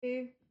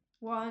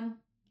One.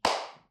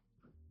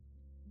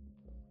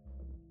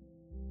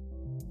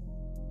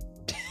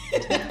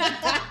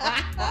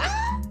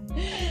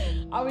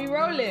 Are we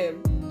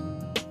rolling?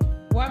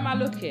 Why am I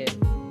looking?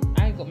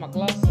 I ain't got my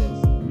glasses.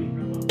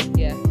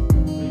 Yeah.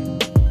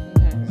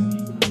 Okay.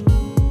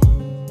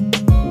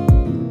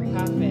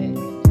 Perfect.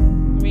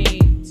 3,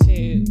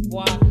 2,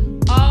 1.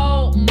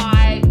 Oh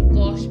my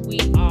gosh, we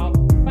are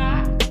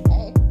back.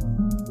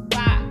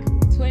 Back.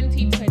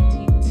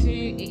 2022.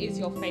 It is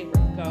your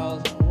favorite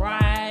girls,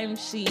 Rhyme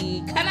She.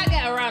 Can I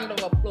get a round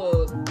of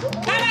applause?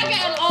 Can I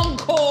get an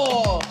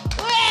encore?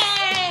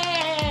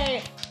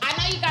 Way! I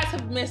know you guys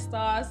have missed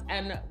us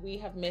and we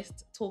have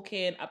missed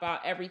talking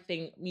about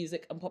everything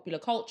music and popular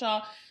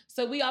culture.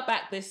 So we are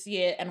back this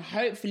year and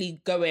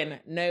hopefully going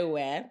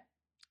nowhere.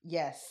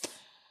 Yes.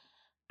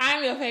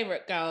 I'm your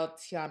favorite girl,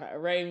 Tiana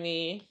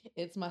Aromi.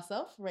 It's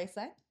myself,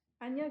 Raysai.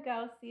 And your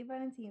girl, C.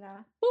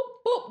 Valentina. Boop,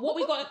 boop. What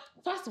we got?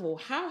 First of all,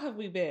 how have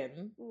we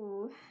been?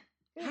 Ooh.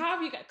 How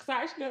have you guys? Because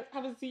I actually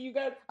haven't seen you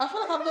guys. I feel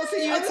like I've not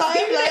seen you in I've time.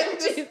 seen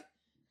Like, you.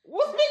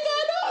 What's been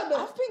going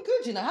on? I've been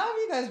good, you know. How have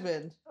you guys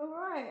been? All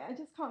right. I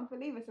just can't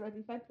believe it's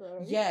already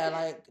February. Yeah,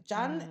 like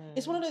Jan.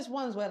 It's one of those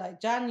ones where like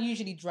Jan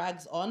usually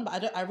drags on,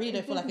 but I really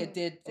don't feel like it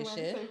did It this went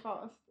year. so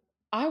fast.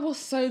 I was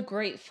so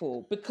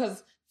grateful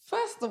because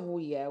first of all,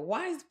 yeah,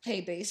 why is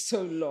payday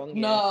so long?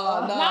 Yeah?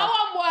 No. Now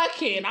I'm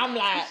working. I'm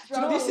like,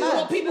 Struggle. this is Mad.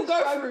 what people go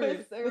Struggle through.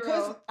 is so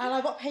Because real. and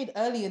I got paid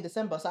early in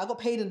December, so I got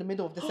paid in the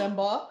middle of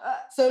December.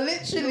 So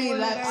literally, You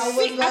like wanna I go-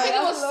 was I like, think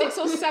it was 6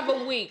 or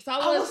 7 weeks. I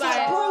was,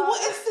 like, bro,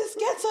 what is this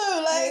ghetto?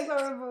 It's Like,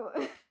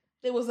 horrible.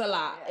 it was a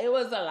lot. Yeah. It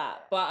was a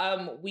lot.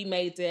 But we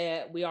made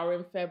it. We are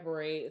in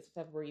February. It's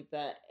February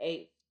the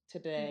 8th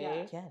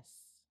today. yes.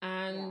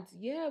 And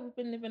yeah, we've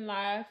been living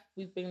life.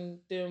 We've been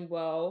doing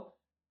well.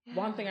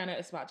 One thing I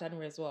noticed about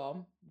January as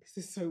well, this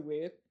is so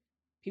weird.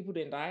 People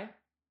didn't die.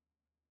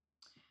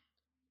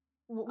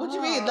 What do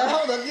you mean? Like,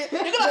 hold on, you're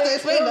gonna have to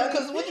explain that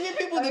because what do you mean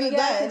people didn't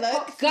die?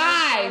 Like,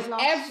 Guys,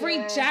 last every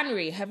year.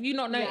 January, have you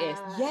not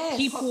noticed? Yeah. Yes.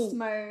 People- Pop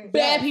Smoke.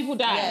 Bare people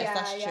die. Yes,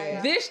 that's true.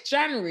 Yeah. This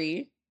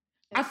January,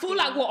 I It's feel been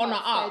like we're on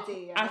an quite up.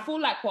 steady, I yeah. feel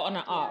like we're on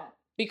an Yeah. up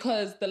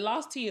because the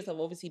last 2 years have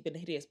obviously been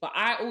hideous. But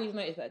I always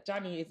notice that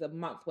January is a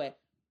month where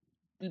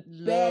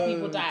bare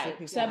people Loads die. of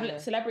people die.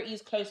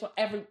 Celebrities close for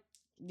every.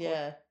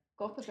 Yeah.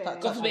 God forbid.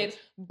 God God forbid,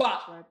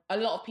 but Right. a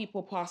lot of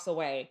people pass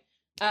away.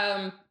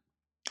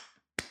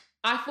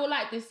 I feel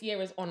like this year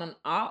is on an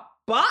up,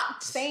 but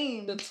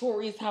Same. the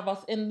Tories have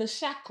us in the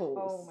shackles.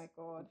 Oh my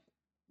God.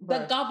 The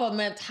Bro.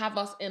 government have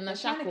us in the They're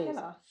trying to shackles. kill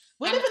us.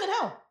 We're And- living in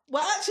hell.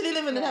 We're actually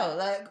living in Yeah. hell.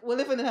 Like, we're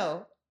living in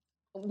hell.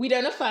 We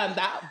don't affirm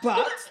that,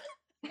 but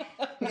because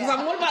Yeah.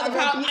 I'm all about the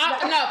I power. repeat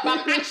that. No, but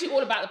I'm actually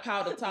all about the power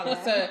of the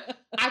tongue. So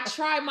I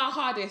try my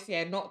hardest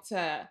here not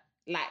to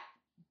like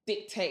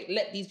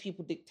let these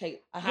people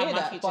dictate I how hear my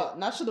that, future. but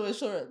national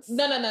insurance.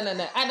 No. And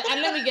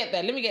let me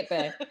get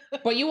there.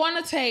 But you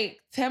want to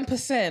take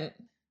 10%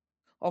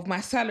 of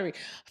my salary.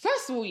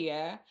 First of all,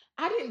 yeah,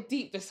 I didn't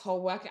deep this whole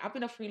working. I've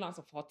been a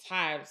freelancer for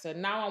time, so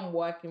now I'm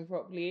working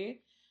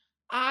properly.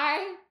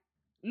 I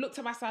looked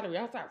at my salary.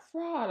 I was like,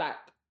 "Bruh, like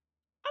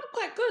I'm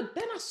quite good."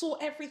 Then I saw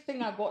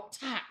everything I got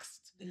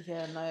taxed,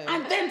 Yeah, no.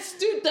 and then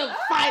student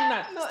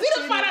finance, Not student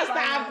student finance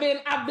that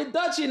finance. I've been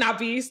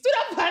dodging.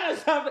 Student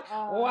finance.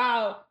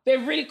 Wow,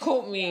 they've really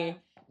caught me.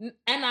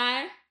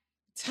 NI,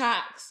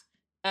 tax,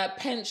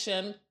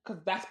 pension,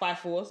 because that's by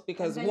force.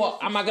 Because And then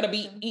what your am I gonna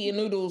be subscription. eating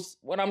noodles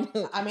when I'm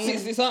I mean,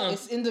 60 something?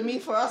 it's in the me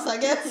for us, I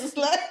guess.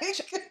 Like,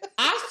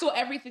 I saw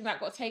everything that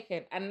got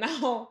taken, and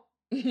now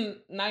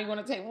now you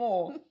want to take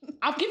more.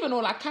 I've given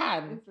all I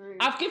can. It's rude.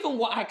 I've given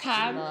what I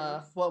can.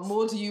 nah, what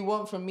more do you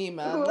want from me,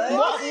 man? What Like,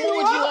 What more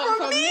would you want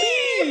from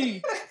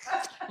me?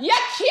 You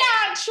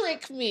can't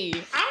trick me.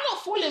 I'm not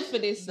falling for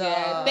this. Nah.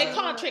 Yeah, they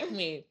can't trick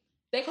me.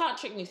 They can't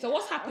trick me. So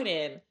what's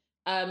happening?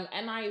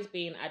 NI is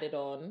being added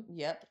on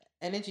Yep.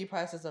 Energy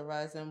prices are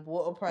rising.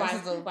 Water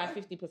prices are. by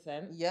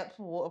 50%. Yep.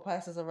 Water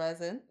prices are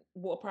rising.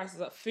 Water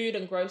prices up. Food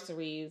and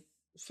groceries.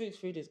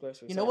 Food is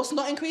groceries. You know what's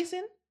not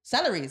increasing?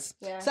 Salaries.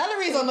 Yeah.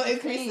 Salaries are not Same.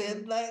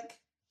 increasing. Like,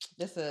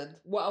 listen.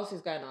 What else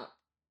is going up?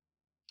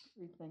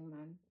 Everything,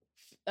 man.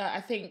 I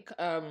think.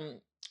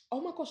 Oh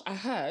my gosh! I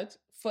heard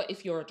for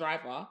if you're a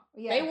driver,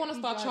 Yeah, they want to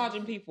he start drives.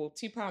 charging people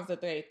 £2 a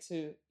day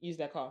to use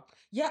their car.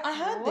 Yeah, I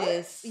heard What?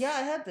 this. Yeah,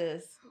 I heard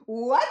this.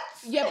 What?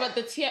 Yeah, but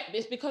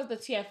it's because the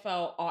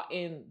TFL are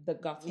in the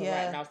gutter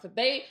Yeah. right now. So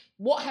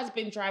what has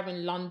been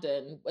driving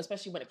London,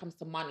 especially when it comes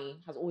to money,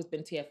 has always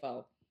been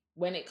TFL.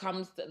 When it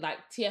comes to like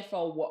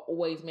TFL, were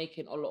always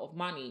making a lot of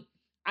money.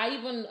 I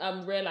even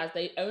realized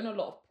they own a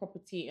lot of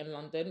property in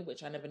London,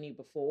 which I never knew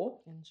before.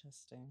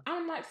 Interesting.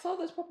 I'm like, sell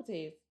those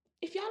properties.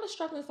 If y'all are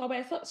struggling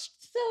somewhere, sell those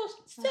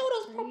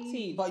crazy.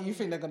 properties. But you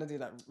think they're gonna do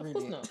that? Of Really?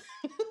 course not.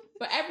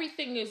 But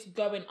everything is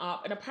going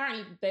up, and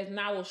apparently there's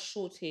now a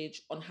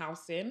shortage on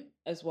housing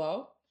as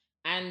well.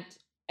 And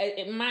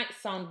it might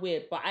sound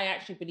weird, but I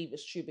actually believe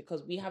it's true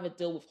because we have a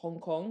deal with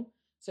Hong Kong.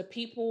 So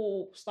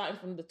people starting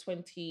from the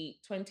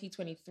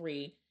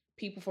 2023,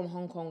 people from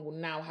Hong Kong will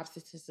now have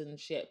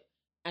citizenship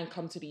and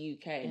come to the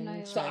UK.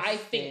 No So I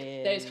think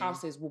those Interesting.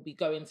 houses will be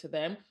going to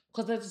them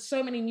because there's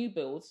so many new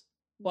builds,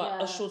 but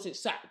Yeah. a shortage.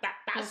 So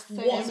that's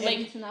There's so what's many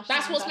making. international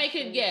That's what's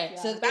making. investors,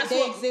 Yeah. So That's they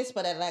what- exist,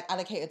 but they're like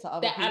allocated to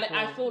other people.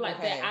 I feel like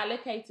Okay. they're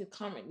allocated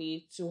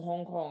currently to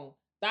Hong Kong.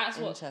 That's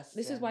what.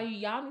 This is why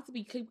y'all need to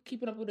be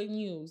keeping up with the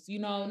news. You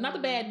know, not the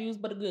bad news,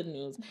 but the good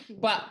news.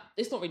 But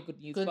it's not really good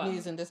news. Good but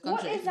news in this What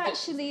country. is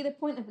actually the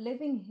point of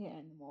living here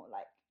anymore?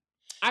 Like,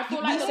 I feel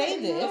We like say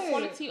the this.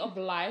 quality of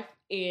life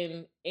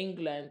in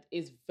England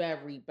is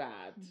very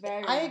bad.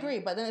 very. I agree,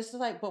 but then it's just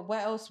like, but where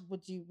else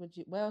would you want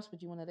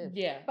to live?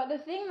 Yeah. But the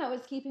thing that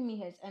was keeping me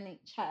here is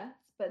NHS,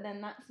 but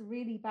then that's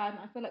really bad. And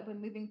I feel like we're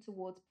moving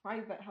towards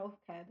private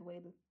healthcare the way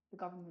the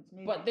government's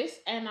moving. But this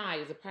NI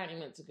is apparently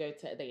meant to go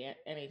to the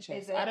NHS.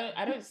 Is it?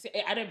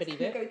 I don't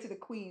believe You it. go to the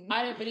Queen.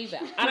 I don't believe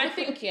it. And I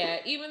think, yeah,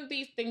 even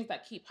these things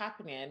that keep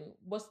happening,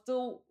 they're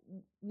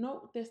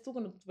still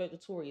going to vote the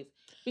Tories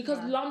because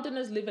Yeah.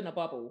 Londoners live in a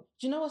bubble.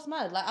 Do you know what's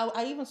mad? Like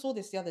I even saw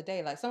this the other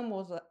day. Like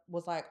someone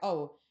was like,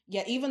 oh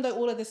yeah, even though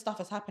all of this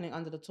stuff is happening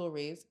under the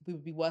Tories, we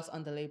would be worse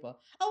under Labour.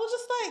 I was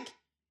just like,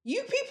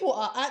 you people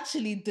are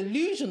actually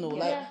delusional.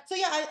 Like, Yeah. so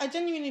yeah, I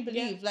genuinely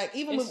believe, like,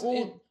 even with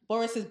all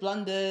Boris's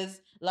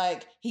blunders,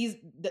 like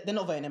they're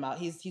not voting him out.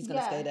 He's gonna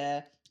Yeah. stay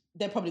there.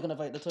 They're probably gonna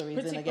vote the Tories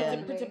in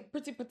again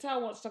Priti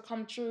Patel wants to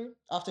come true.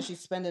 after she's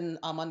spending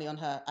our money on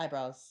her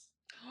eyebrows.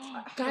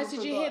 Guys,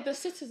 did you hear forgot. the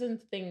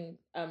citizens thing?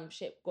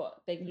 Ship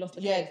they lost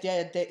the Yeah,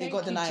 case. it Thank got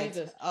you, denied.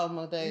 Jesus. Oh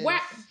my days.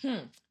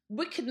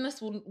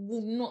 Wickedness will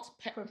not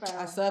Prevail.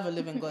 I serve a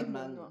living God,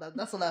 man.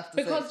 That's all I have to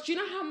say. because do you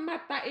know how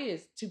mad that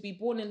is to be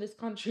born in this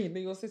country and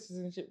then your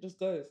citizenship just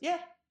goes yeah,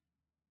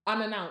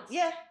 unannounced?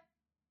 yeah.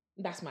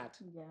 That's mad.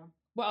 Yeah.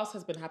 What else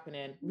has been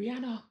happening?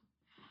 Rihanna.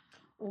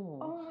 Ooh.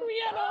 Oh,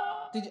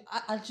 Rihanna. Did you?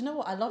 Do you know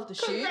what? I love the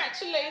shoot.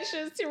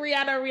 Congratulations to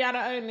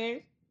Rihanna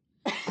only.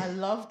 I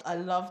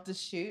loved the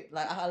shoot.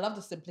 Like I love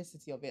the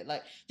simplicity of it.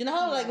 Like, you know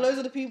how like Yeah. loads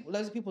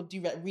of people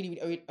do really,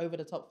 really over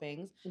the top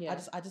things. Yeah.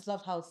 I just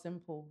loved how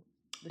simple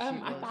the shoot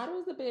I was. thought it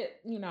was a bit,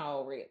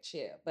 rich,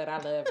 yeah, but I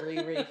love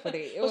Riri for the.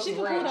 It But was she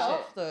can real pull that shit.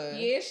 off though.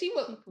 Yeah, she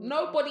was. She pulled it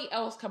Nobody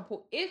else can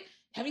pull.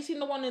 Have you seen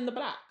the one in the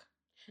black?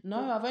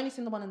 No, I've only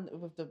seen the one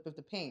with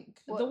the pink.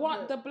 The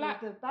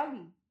black. The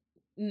valley.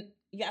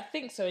 Yeah, I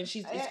think so. And it's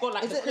Yeah. got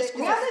like Is the it-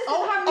 crisscross. Rihanna's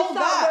gonna have me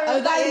start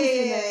wearing that, valleys yeah,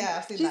 in yeah, it. yeah,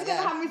 I've seen She's that,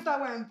 gonna yeah. have me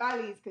start wearing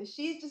valleys because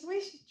she's just the way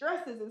she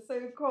dresses is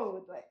so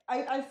cold. Like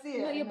I see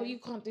it. Yeah, and but I- you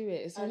can't do it.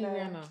 It's I only know,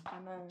 Rihanna. I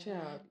know.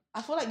 Child.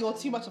 I feel like you're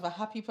too much of a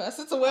happy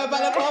person to wear I know.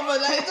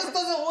 balaclava. Like it just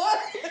doesn't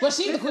work. But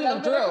she's the Listen, queen I'm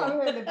of gonna come drill.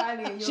 here in the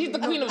valley and She's you'll the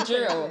be queen not of gonna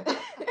drill. say it.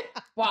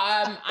 But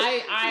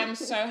I am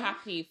so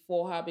happy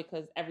for her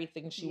because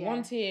everything she Yeah.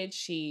 wanted,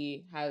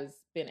 she has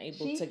been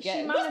able to She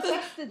get.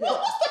 manifested it.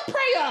 What's the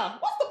prayer?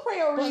 What's the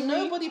prayer? But Riri?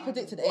 nobody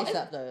predicted What is-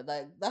 ASAP though.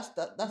 Like that's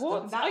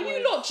What? that Are you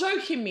was- not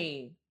joking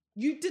me?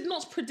 You did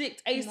not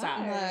predict ASAP.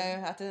 No,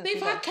 I didn't. They've see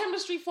had that.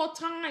 chemistry for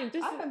time.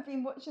 This I is haven't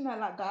been watching her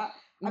like that.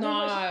 I've been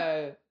watching-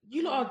 no.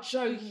 You lot are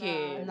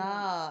joking.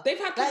 Nah. They've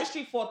had Like,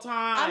 chemistry for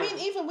time. I mean,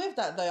 even with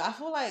that though, I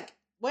feel like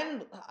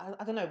when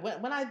I don't know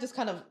when I just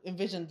kind of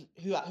envisioned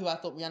who I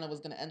thought Rihanna was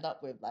gonna end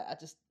up with, like I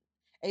just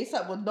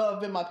ASAP would not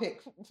have been my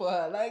pick for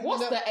her. Like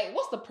what's you know,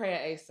 what's the prayer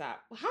ASAP?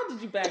 How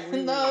did you bag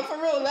Riri? no for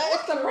real. Like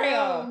What's the For prayer?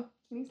 real.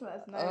 Please let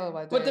us know. Oh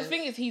my But the days.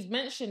 thing is, he's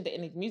mentioned it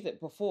in his music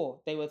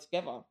before they were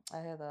together.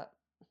 I hear that.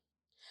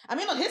 I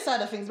mean, on his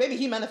side of things, maybe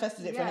he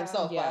manifested it for Yeah.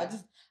 himself. Yeah. But I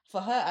just for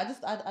her,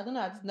 I don't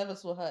know. I just never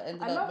saw her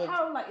ended I up love with.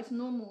 how like it's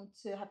normal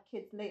to have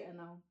kids later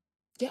now.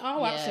 Yeah,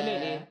 oh,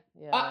 absolutely.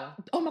 Yeah.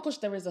 Oh my goch,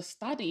 there is a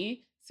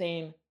study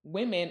saying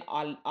women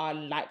are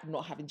like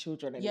not having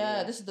children anymore.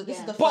 Yeah, this is the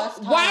Yeah. first But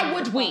time. why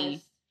would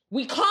we?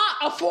 We can't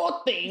afford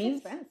It's things.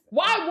 expensive.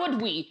 Why would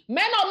we?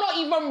 Men are not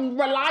even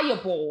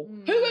reliable.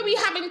 Mm. Who are we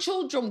having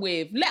children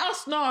with? Let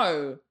us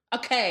know.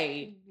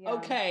 Okay. Yeah.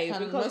 Okay. Can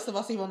because most of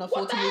us even what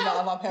afford the to move out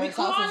of our we parents'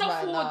 can't houses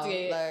right afford now?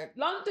 it. Like,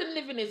 London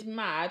living is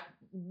mad.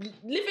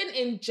 Living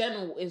in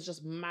general is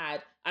just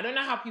mad. I don't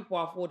know how people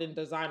are affording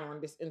designer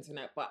on this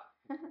internet, but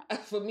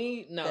for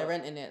me, no. they're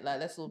renting it. Like,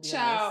 let's all be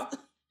Ciao. honest.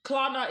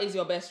 Klarna is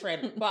your best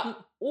friend.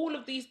 But all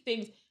of these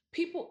things,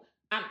 people,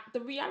 and the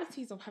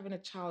realities of having a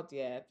child,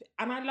 yeah.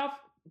 And I love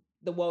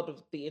the world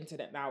of the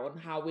internet now and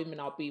how women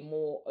are being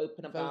more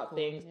open about Vocal,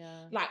 things. Yeah.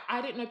 Like,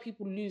 I didn't know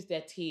people lose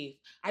their teeth.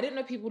 I didn't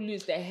know people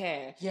lose their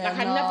hair. Yeah, like,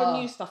 I nah. never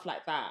knew stuff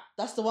like that.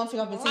 That's the one thing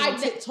I've been seeing I on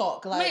did-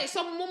 TikTok. Like, Mate,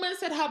 some woman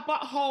said her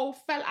butthole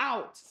fell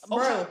out.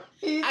 bro,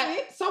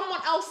 And someone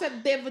else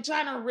said their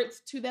vagina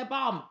ripped to their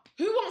bum.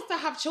 Who wants to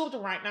have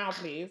children right now,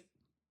 please?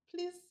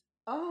 please.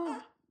 Oh,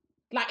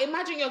 Like,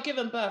 imagine you're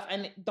giving birth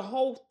and the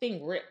whole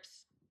thing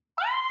rips.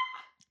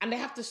 And they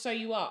have to sew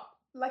you up.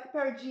 like a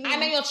pair of jeans.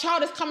 And then your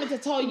child is coming to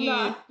tell you,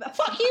 Nah, that's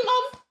fuck you,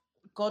 mum.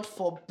 God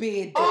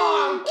forbid.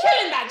 Oh, I'm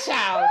killing that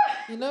child.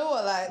 You know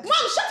what? Like, Mom,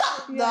 shut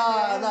up. Yeah,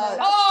 no. that's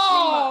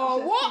Oh,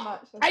 too much, what?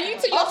 that's too much, that's Are too you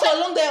much. to your After a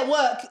long day at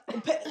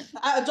work,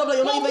 at a job that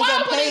you're not even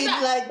getting paid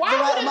like why the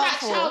right wouldn't amount that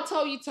for. child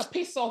tell you to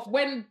piss off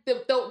when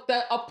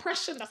the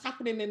oppression that's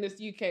happening in this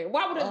UK?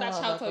 Why wouldn't that Oh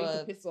child my tell you to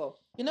God. piss off?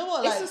 You know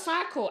what? Like, It's a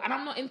cycle, and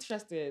I'm not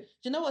interested. do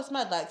you know what's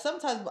mad? Like,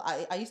 sometimes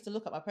I used to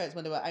look at my parents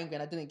when they were angry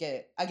and I didn't get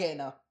it. I get it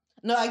now.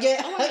 No, I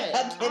get, Oh,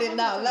 yeah. I get it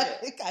now. 100%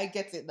 Like, I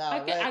get it now.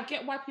 I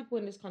get why people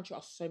in this country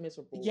are so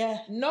miserable. Yeah,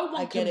 No one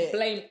I can get it.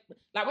 blame.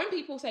 Like when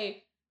people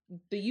say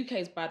the UK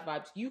is bad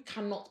vibes, you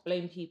cannot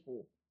blame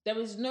people. There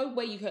is no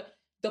way you can.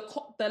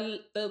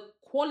 The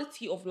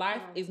quality of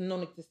life Yeah. is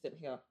non-existent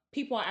here.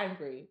 People are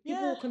angry.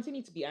 People Yeah. will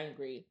continue to be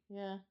angry.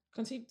 Yeah.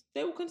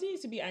 They will continue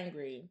to be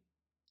angry.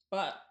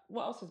 But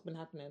what else has been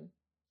happening?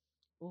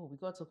 Oh, we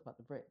gotta talk about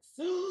the Brits.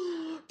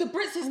 The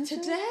Brits is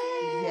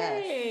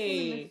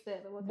today.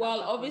 Yes. Well,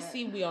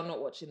 obviously we are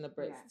not watching the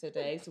Brits Yeah.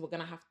 today, so we're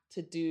gonna have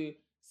to do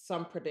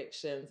some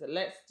predictions.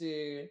 Let's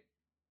do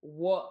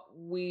what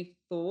we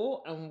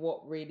thought and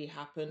what really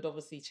happened.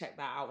 Obviously, check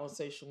that out on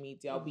social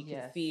media. We can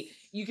Yes. see.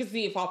 You can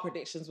see if our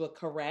predictions were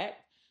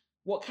correct.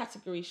 What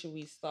category should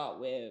we start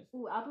with?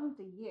 Ooh, album of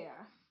the year.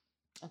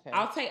 Okay.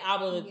 I'll take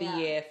album of Yeah.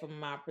 the year for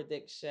my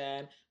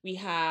prediction. We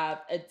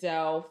have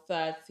Adele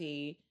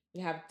 30. We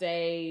have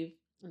Dave,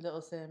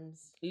 Little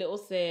Sims. Little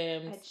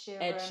Sims,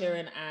 Ed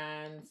Sheeran.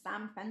 and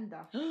Sam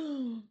Fender.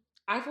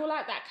 I feel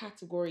like that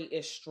category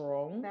is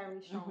strong,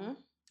 Very strong.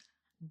 Mhm.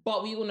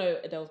 but we all know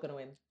Adele's gonna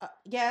win.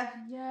 Yeah.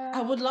 Yeah.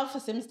 I would love for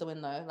Sims to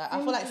win though. Like, I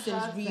feel like Sims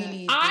Sims deserves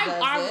really it.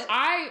 deserves it.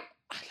 I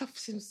love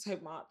Sims so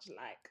much.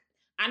 Like,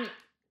 and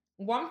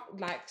one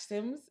like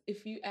Sims,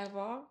 if we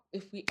ever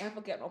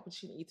get an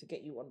opportunity to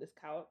get you on this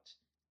couch,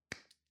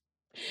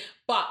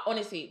 but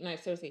honestly, no,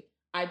 seriously,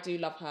 I do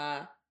love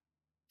her.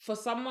 For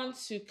someone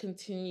to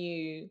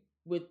continue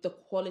with the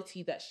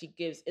quality that she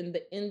gives in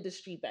the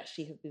industry that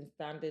she has been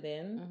standing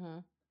in.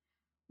 Mhm.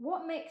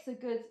 What makes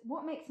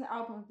an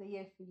album of the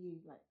year for you?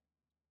 Like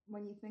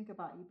when you think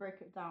about it, you break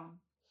it down.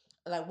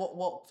 Like,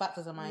 what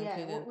factors am I Yeah,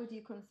 including? what would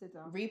you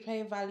consider?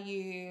 Replay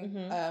value,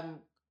 Mhm.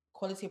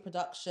 quality of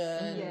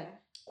production. Yeah.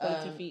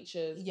 Quality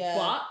features. yeah.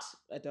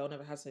 But Adele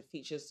never has her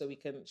features, so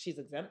she's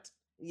exempt.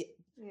 Yeah.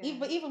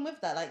 Even with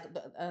that, like,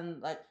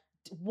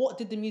 what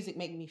did the music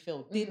make me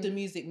feel? Did the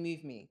music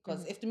move me?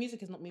 Because if the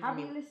music is not moving Have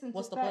me, you listened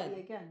what's to the 30 point?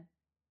 again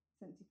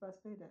since you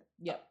first played it?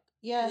 Yep.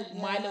 Yeah,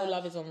 My Little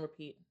Love is on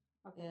repeat.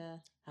 Okay. Yeah.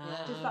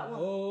 Just that one?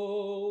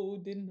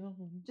 Holding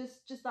on.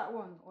 Just that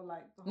one, or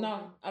like the whole No,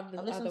 thing? I've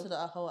listened to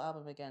the whole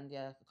album again.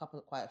 Yeah,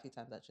 quite a few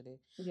times actually.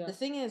 Yeah. The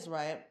thing is,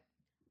 right,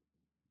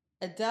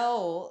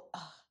 Adele.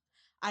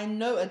 I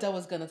know Adele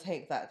was gonna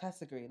take that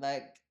category.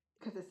 Like,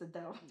 Because it's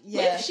Adele.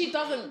 yeah. If she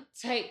doesn't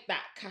take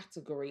that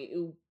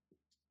category,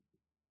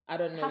 I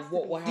don't know Has to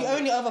what be. will The happen.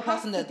 only other Has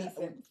person to that be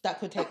Sims. that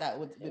could take that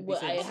would be Well,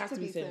 Sims. it has to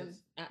be be Sims.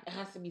 Sims. It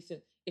has to be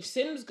Sims. If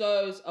Sims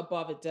goes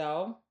above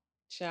Adele,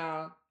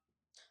 ciao.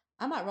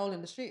 I might roll in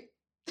the street.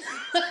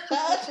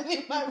 I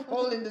actually might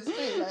roll in the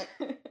street.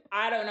 Like,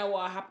 I don't know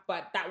what happened,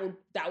 but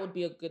that would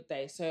be a good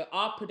day. So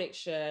our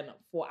prediction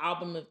for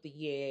album of the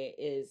year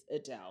is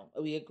Adele.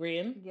 Are we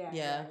agreeing?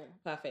 Yeah.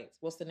 Perfect.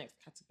 What's the next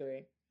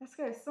category? Let's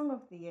go. Song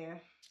of the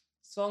year.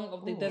 Song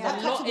of the. ooh, There's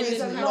that a lot in category this. is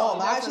There's a long.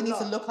 lot. I There's actually a need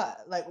to lot. look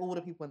at like all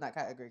the people in that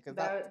category because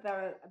that.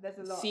 There's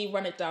a lot. See,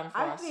 run it down for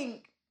I us.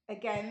 think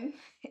again,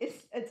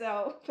 it's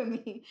Adele for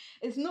me.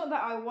 It's not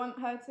that I want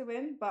her to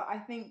win, but I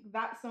think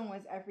that song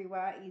was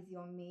everywhere, easy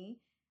on me.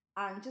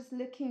 And just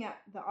looking at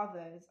the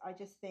others, I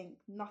just think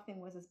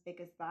nothing was as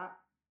big as that.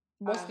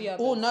 What's the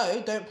other? Oh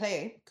no! Don't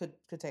play could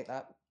take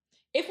that.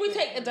 If we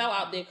take Adele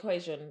out the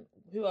equation,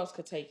 who else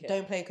could take it?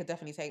 Don't play could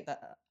definitely take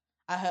that.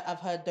 I've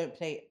heard Don't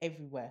Play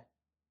everywhere.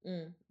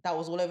 Mm, That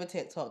was all over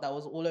TikTok. That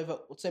was all over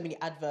so many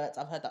adverts.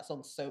 I've heard that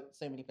song so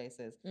many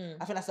places. mm.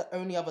 I think that's the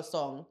only other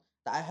song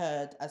that I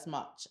heard as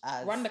much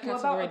as. Run the What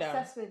about category down.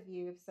 Obsessed With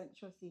You with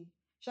Central C?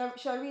 Shall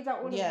I read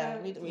out all Yeah,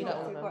 of the read out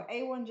all We've of got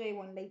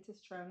A1J1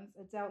 Latest Trends,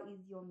 Adele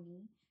Easy on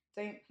Me,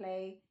 Don't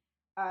Play,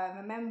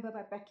 Remember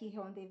by Becky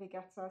Hill and David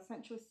Guetta,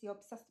 Central C,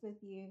 Obsessed With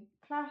You,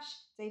 Clash,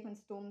 Dave and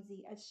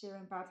Stormzy, Ed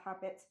Sheeran, Bad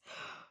Habits,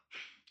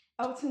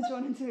 Elton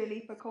John and Dua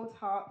Lipa, Cold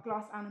Heart,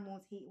 Glass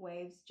Animals, Heat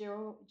Waves,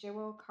 Joel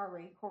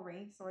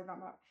Corey, sorry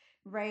about that,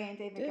 Ray and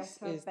David This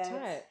Guetta, is Beds,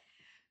 tight.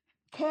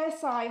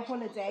 KSI,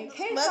 Holiday.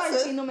 KSI That's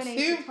has a been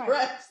nominated twice.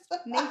 breaths.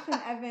 Nathan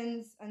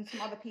Evans and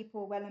some other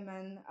people,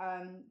 Wellerman,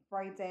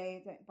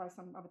 Friday by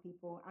some other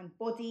people, and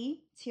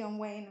Body, Tion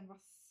Wayne and Russ,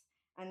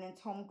 and then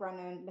Tom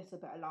Grennan, Little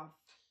Bit of Love.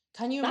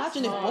 Can you That's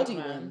imagine if hard, Body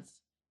man. wins?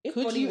 If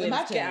Could Body you wins,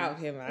 imagine? Get out of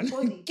here, man.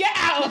 Body. Get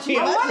out of Could you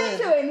here. I imagine? wanted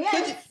to win, yes.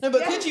 Could you, no, but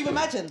yes. could you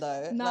imagine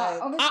though? No,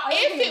 Like, obviously, I don't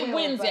If think it will,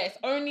 wins, but- it's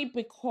only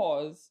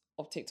because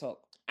of TikTok.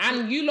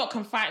 And you lot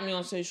can fight me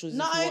on socials.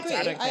 no, if you I want to,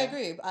 agree. don't I care.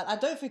 agree. I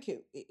don't think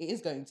it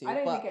is going to. I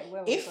don't but think it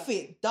will. if but-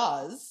 it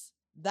does,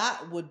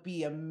 that would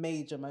be a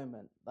major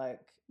moment. Like,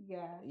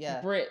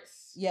 Yeah.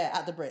 Brits. Yeah,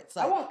 at the Brits.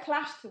 I Like, want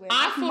Clash to win.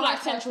 I That's feel my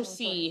like Central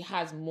personal C choice.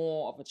 has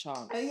more of a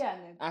chance. Oh yeah,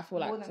 no. I feel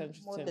like more than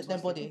Central Their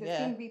C. body. Because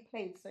Yeah. it's been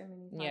replayed so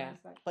many times. Yeah.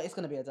 Like, but it's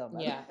gonna be Adele,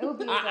 man. Yeah. it'll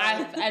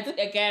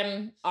be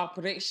Again, our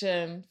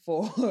prediction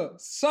for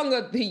Song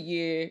of the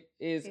Year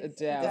is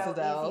Adele. It's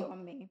Adele. Easy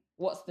on me.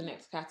 What's the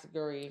next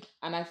category?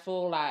 And I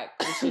feel like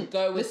we should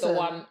go with the Listen.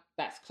 one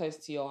that's close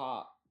to your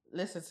heart.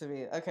 Listen to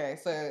me. Okay,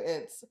 so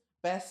it's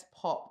best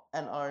pop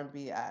and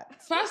R&B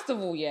act. First of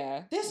all,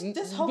 yeah. This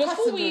whole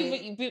Before we category.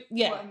 even, What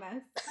yeah. a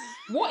mess.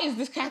 What is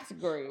this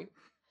category?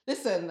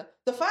 Listen,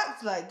 the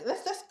fact, like,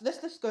 let's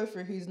just go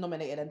through who's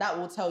nominated, and that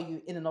will tell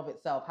you in and of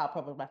itself how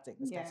problematic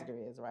this Yeah.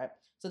 category is, right?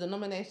 So the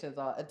nominations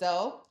are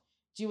Adele,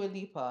 Dua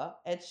Lipa,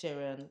 Ed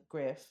Sheeran,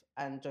 Griff,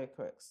 and Joe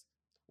Crooks.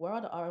 Where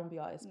are the R&B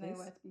artists, please?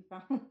 Nowhere to be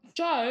found.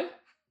 Joe?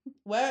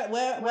 Where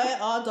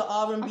are the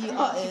R&B I can't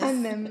artists?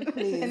 find them.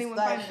 Please, Anyone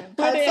like, find them?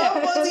 can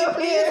somebody Not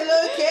please here.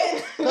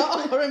 locate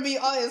the R&B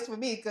artists for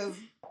me? Because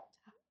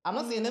I'm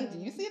not seeing them. Do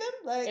you see them?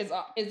 Like,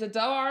 Is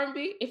Adele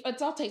R&B? If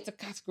Adele takes a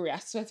category, I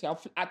swear to you,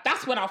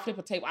 that's when I'll flip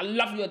a tape. I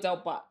love you,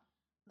 Adele, but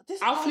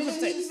this I'll Who flip a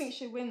do you tape. think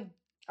should win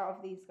out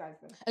of these guys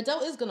then?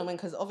 Adele is gonna win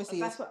because obviously,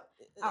 That's what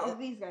out of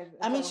these guys.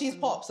 I mean, Adele she's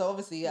can pop, so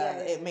obviously, yeah,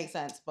 Yeah. it makes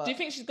sense. But Do you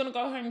think she's gonna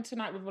go home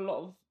tonight with a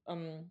lot of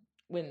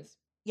wins?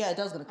 yeah,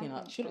 Adele's gonna clean I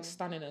up. think She looks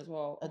stunning as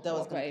well. Adele's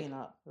What a gonna babe. clean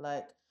up.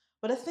 Like,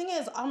 but the thing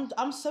is,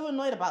 I'm so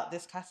annoyed about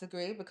this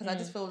category because I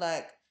just feel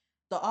like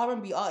the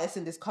R&B artists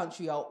in this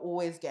country are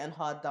always getting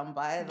hard done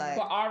by. Like,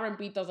 But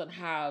R&B doesn't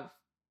have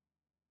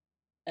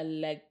a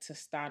leg to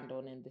stand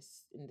on in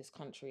this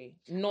country.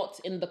 Not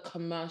in the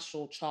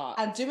commercial chart.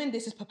 and doing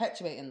this is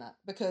perpetuating that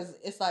because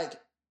it's like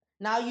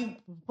now you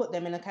put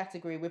them in a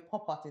category with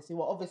pop artists who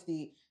will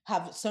obviously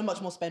have so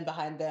much more spend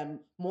behind them,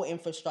 more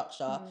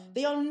infrastructure.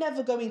 They are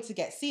never going to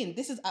get seen.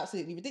 This is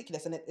absolutely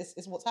ridiculous, and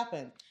it's what's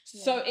happened.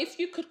 So if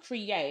you could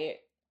create,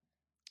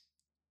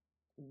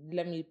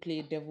 let me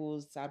play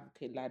devil's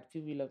advocate, like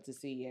people love to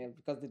say, yeah,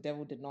 because the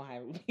devil did not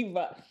hire me.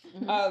 But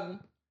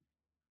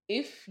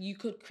if you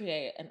could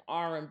create an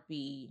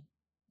R&B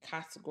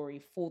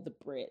category for the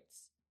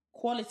Brits,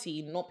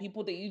 quality, not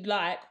people that you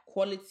like,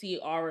 quality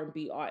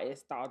R&B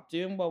artists that are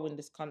doing well in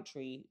this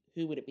country,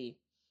 who would it be?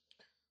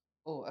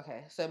 Oh,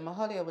 okay. So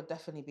Mahalia would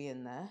definitely be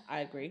in there. I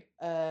agree.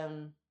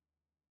 The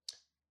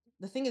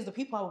thing is, the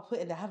people I would put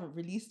in there haven't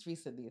released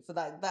recently, so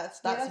that's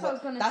what I was where,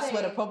 gonna that's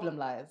where the say. problem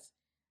lies.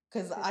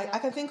 Because I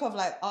can think of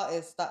like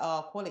artists that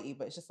are quality,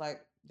 but it's just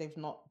like they've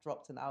not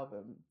dropped an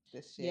album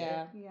this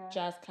year. Yeah.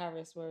 Jazz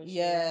Caris, where is she?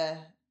 Yeah.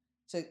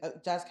 So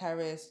Jazz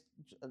Caris,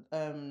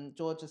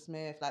 Georgia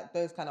Smith, like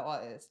those kind of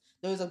artists.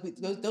 Those would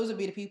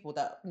be the people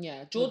that.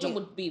 Yeah, Georgia be-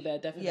 would be there,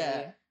 definitely.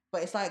 Yeah.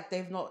 But it's like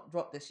they've not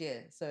dropped this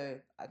year, so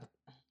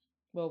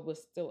Well, we're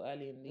still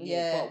early in the year.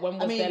 Yeah. But when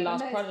was I mean, their But last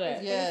no, it's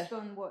project? Yeah. based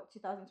on what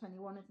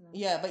 2021, isn't it?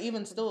 yeah. But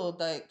even still,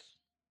 like,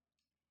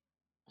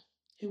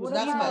 who was What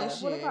that about,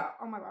 last what year? about?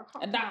 Oh my god, I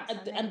can't And pronounce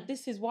her and name.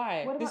 this is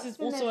why. What This about is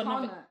also Sinead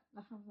another.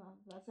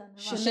 Harnett?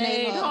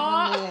 Sinead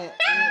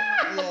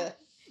Harnett.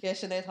 Yeah,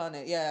 Sinead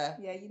Harnett. Yeah,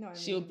 Yeah, you know what I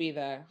mean. She would be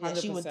there. 100%.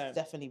 yeah, she would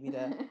definitely be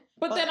there.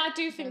 But then I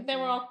do think there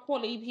Definitely. are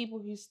quality people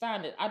who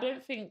stand it. I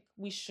don't think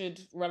we should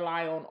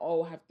rely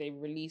on, have they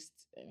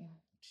released?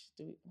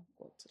 Do we, oh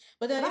God.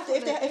 But then That's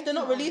if what they're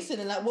not they're releasing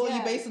it, like, what are you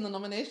Yeah. basing the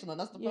nomination on?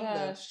 That's the problem.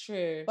 Yeah, it's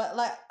true. But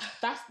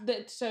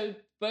like, So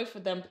both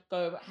of them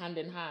go hand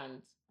in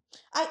hand.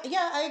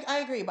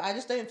 I agree, but I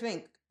just don't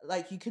think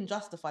like you can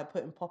justify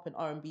putting pop and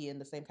R&B in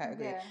the same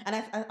category. Yeah.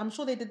 And I'm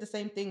sure they did the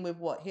same thing with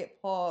what hip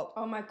hop.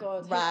 Oh my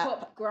god, Rap. hip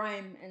hop,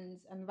 grime,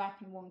 and rap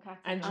in one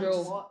category. And I'm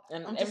drill. just-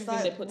 And I'm just everything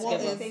like, they put what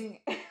together. is- Everything.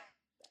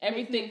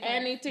 Everything, Making sense.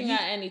 anything You-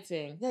 at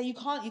anything. Yeah, you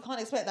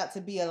can't expect that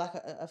to be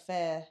a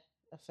fair.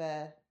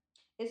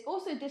 It's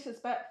also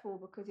disrespectful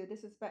because you're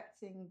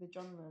disrespecting the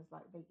genres.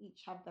 Like they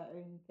each have their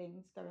own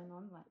things going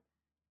on. Like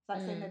it's like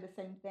saying they're the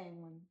same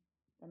thing when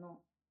they're not.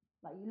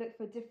 Like you look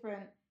for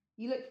different.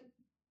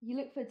 You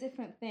look for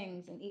different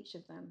things in each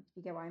of them. If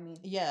you get what I mean?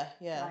 Yeah.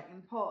 Like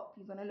in pop,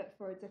 you're gonna look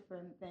for a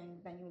different thing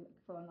than you look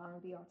for an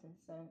R&B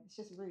artist. So it's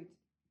just rude.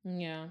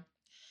 Yeah.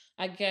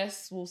 I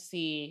guess we'll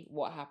see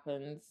what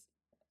happens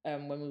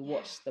when we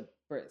watch the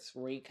Brits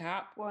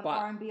recap. Well, an but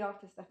R&B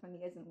artist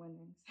definitely isn't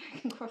winning. So I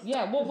can cross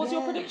yeah, that. what was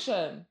your Yeah.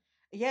 prediction?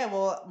 Yeah,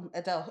 well,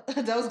 Adele.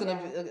 Adele's gonna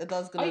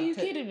Are you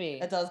take- kidding me?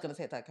 Adele's gonna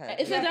take that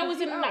category. If Yeah, that but was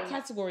in who that else?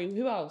 category,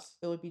 who else?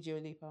 It would be Dua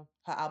Lipa.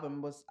 Her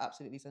album was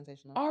absolutely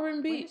sensational. When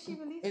R&B. did she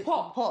release? It's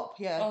pop. pop,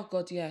 yeah. Oh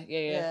God, yeah.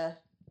 Yeah.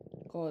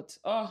 God.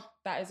 Oh,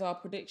 that is our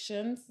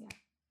predictions. Yeah.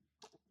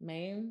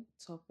 Main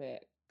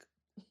topic.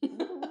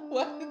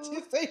 Why did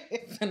you say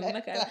it?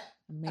 Look at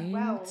main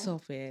Well,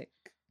 topic.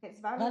 It's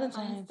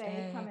Valentine's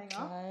Day coming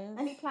up. guys.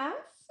 Any plans?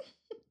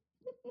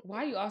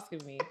 Why are you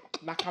asking me?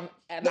 Like I'm.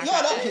 But you're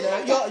an op, you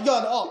know. You're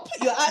an op.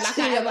 You're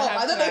actually I an ever op.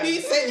 have I don't know who plans.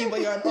 you sent you,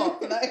 but you're an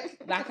op. Like.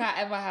 Like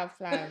I ever have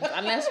plans,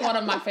 unless one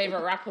of my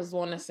favorite rappers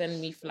want to send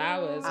me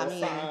flowers I or mean-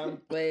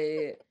 something.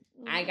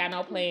 But I ain't got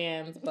no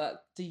plans.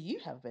 But Do you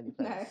have any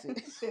No, plans?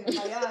 it's in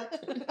my yard.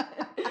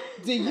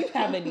 do you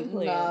have any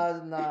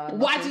plans? No.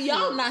 Why nothing do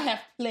y'all soon. not have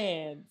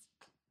plans?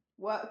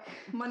 work,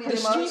 money, The and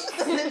streets-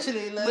 emotions.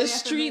 Literally, like, The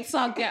streets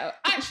are ghetto.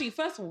 Actually,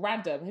 first of all,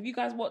 random. Have you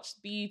guys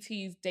watched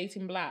BET's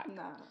Dating Black?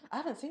 Nah. I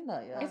haven't seen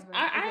that yet. Haven't.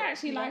 I Is it-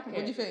 actually you like it? it.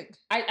 What do you think?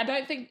 I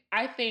don't think.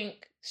 I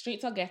think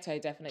streets are ghetto,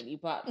 definitely,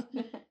 but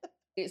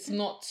it's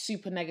not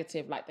super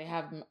negative. Like they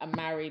have a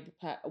married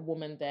a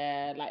woman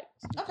there, like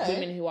Okay.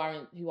 women who are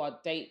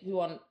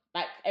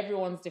like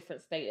everyone's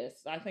different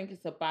status. I think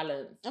it's a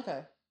balance.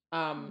 Okay.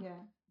 Yeah.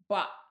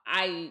 But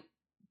I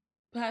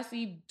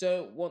personally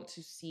don't want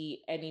to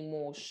see any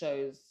more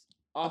shows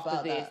after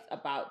About this that.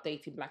 about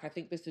Dating Black. I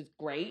think this is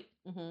great,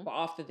 Mm-hmm. but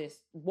after this,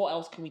 what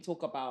else can we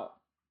talk about?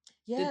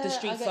 Yeah, The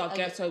streets are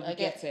ghetto. We I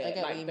get it. I get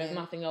what Like you there's mean.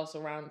 nothing else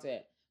around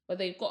it. But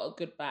they've got a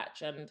good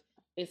batch, and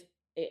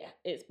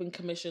it's been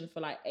commissioned for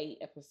like 8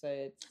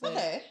 episodes. So,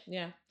 Okay.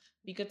 yeah,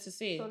 be good to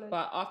see. Solid.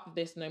 But after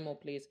this, no more,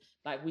 please.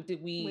 Like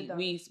We're done.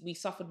 we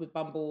suffered with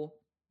Bumble.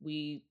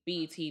 We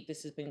BET.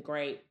 This has been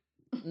great.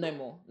 No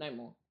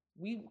more.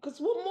 Because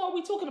what more are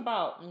we talking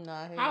about? No,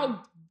 I hear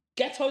How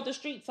ghetto the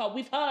streets are.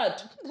 We've heard.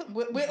 you.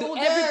 we're all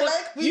there. Everybody-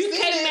 Like we've UK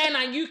seen it. men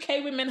and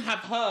UK women have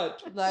heard.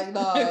 Like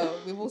no,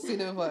 we've all seen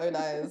it with our own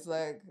eyes.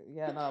 Like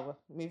yeah, no,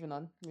 we're moving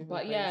on.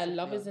 But yeah,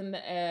 love is in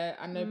the air.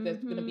 I know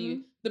there's gonna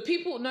be the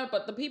people. No,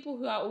 but the people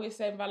who are always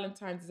saying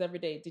Valentine's is every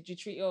day. Did you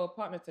treat your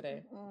partner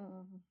today?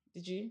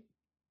 Did you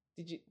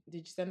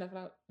send that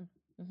out?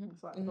 Mm-hmm.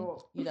 That's what I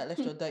thought. You that left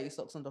your dirty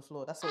socks on the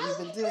floor. That's what you've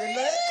been doing.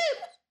 Like.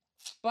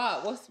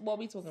 But what are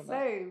we talking about?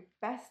 So,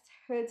 best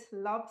hood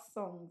love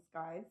songs,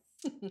 guys.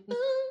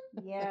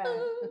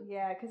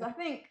 Yeah, because I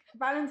think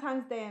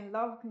Valentine's Day and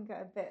love can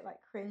get a bit like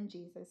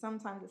cringy. So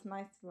sometimes it's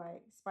nice to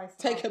like spice it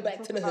Take up it and back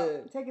talk to the about-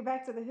 hood. Take it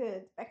back to the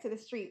hood, back to the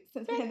streets.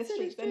 Since we're in the Back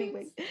to the streets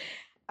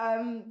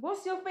anyway.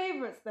 What's your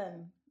favorites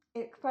then?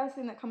 First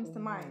thing that comes to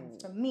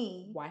mind for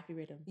me. Wifey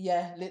rhythm.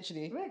 Yeah,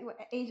 literally. Wait,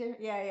 Asian?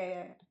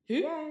 Yeah. Who?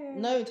 Yeah.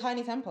 No,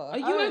 Tiny Temper. Are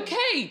you Oh.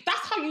 okay? That's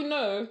how you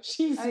know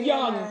she's Oh,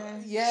 young.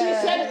 Yeah.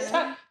 She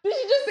said, did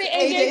she just say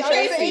AJ AJ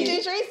Tracy?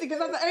 AJ Tracy, because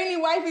that's the only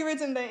wifey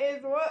rhythm there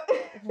is. What?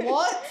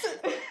 What?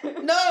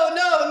 No.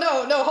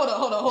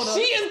 Hold on.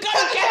 She is Cut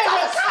gonna the get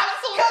cameras. us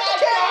cancelled. Cut the my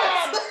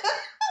cameras. God.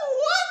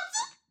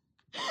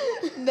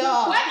 What?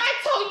 No. When I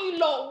tell you,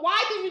 lot,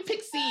 why did you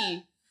pick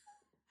C?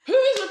 Who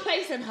is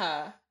replacing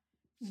her?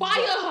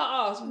 Fire her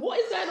ass. What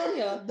is going on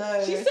here?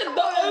 No. She said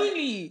the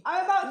only.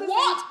 I'm about to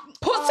What? say-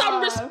 Put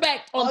some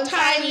respect on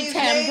Tiny Tiny's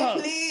name,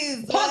 Temper.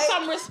 please. Put Like-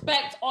 some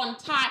respect on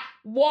Tiny.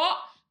 What?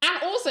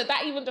 And also,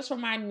 that even just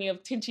reminded me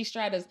of Tinchy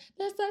Striders.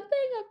 There's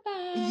something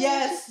about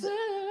Yes.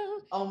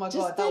 yourself, Oh my just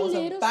god, that was a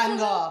little banger.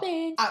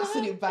 something,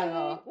 Absolute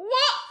banger.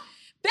 What?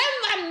 Them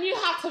man knew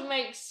how to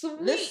make sweet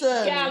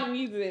Listen. gal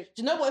music.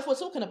 Do you know what? If we're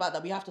talking about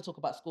that, we have to talk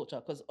about Scorcher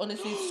because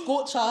honestly,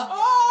 Scorcher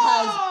Oh!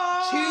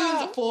 has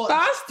tunes for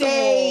First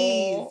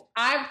days. of all,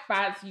 I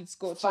fancied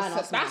Scorcher. Fine So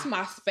ass that's man.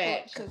 my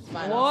spec. Scorcher's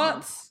fine What?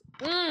 ass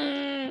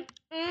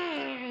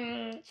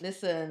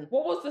Listen,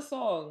 What was the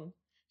song?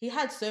 he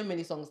had so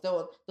many songs. There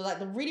were like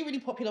the really, really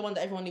popular one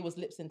that everyone knew was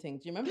lip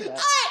syncing. Do you remember that?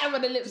 I am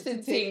on the lip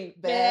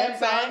syncing. Bare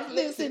back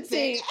lip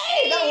syncing.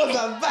 Hey, that was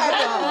a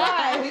banger.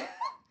 Why?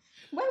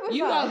 Where was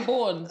You I? weren't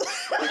born.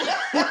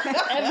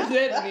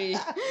 Evidently.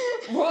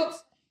 What?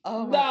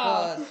 Oh my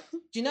Nah. god.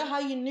 Do you know how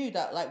you knew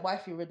that like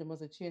Wifey Rhythm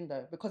was a tune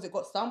though? Because it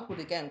got sampled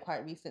again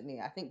quite recently.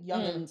 I think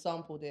Youngin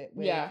sampled it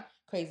with Yeah.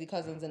 Crazy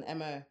Cousins and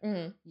MO.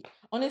 Mm.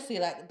 Honestly,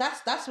 like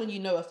that's when you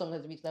know a song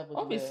has reached levels. you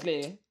know.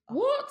 Obviously. Oh.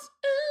 What?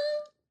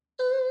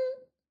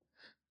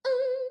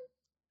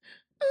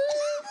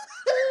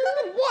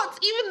 What?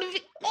 Even the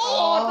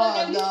don't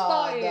get me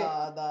started.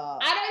 Nah.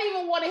 I don't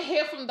even want to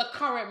hear from the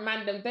current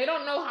mandem. They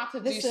don't know how to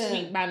Listen, do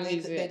sweet man they,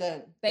 music. they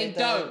don't. They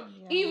don't.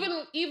 Yeah.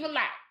 Even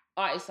like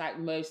artists like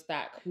Mo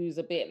Stack, who's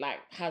a bit like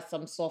has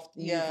some soft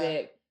Yeah.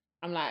 music.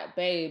 I'm like,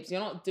 babes, you're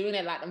not doing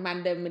it like the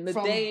man them in the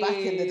From days. back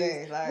in the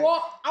day, like-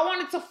 What? I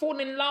wanted to fall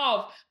in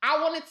love.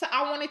 I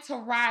wanted to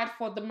ride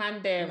for the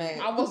man them. Mate.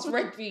 I was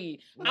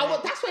ready. Mate.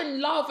 That's when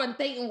love and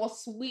dating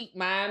was sweet,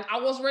 man. I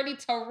was ready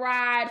to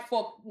ride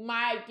for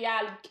my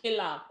gal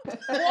killer.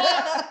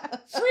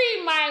 What?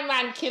 Free my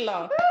man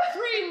killer.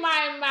 Free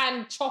my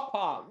man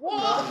chopper.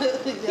 What?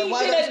 Yeah, He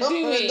why didn't not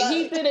do Chopper it. that?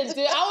 He didn't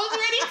do it. I was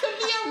ready to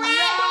be a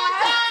ride or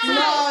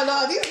die.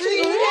 No, these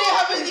things really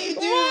haven't you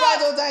do What?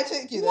 ride or die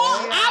chick, you know?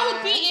 What? Yeah. I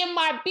would be in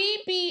my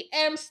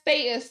BBM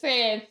status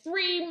saying,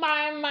 "Free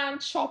my man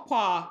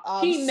chopper."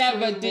 I'm He never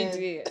screaming. did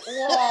it.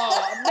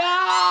 What? No,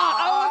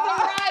 I was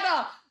a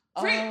rider.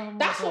 Free. Oh my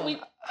That's what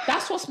God.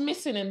 That's what's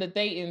missing in the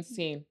dating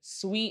scene.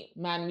 Sweet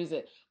man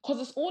music, because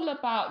it's all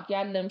about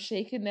them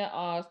shaking their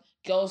ass,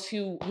 girls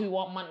who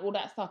want money, all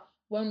that stuff.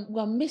 When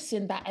we're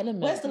missing that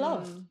element. Where's the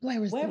love?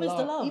 Where is Where the is love?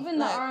 the love? Even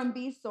the Like,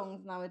 R&B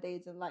songs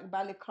nowadays are like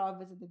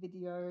balaclavas in the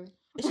video.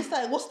 it's just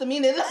like, what's the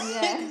meaning?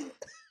 Yeah.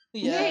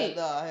 Yeah, Mate.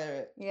 no, I hear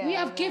it. Yeah, We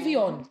have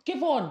Giveon.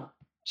 Give on.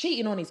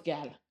 Cheating on his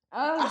gal.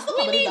 I still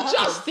We can't believe need that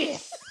happened.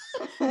 justice.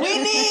 We We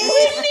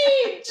need.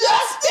 need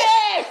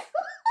justice.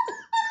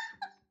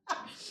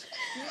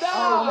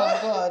 Oh No, my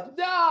god.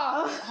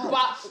 no.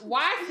 But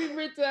wifey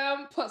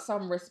rhythm, put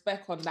some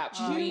respect on that.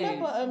 Do you please.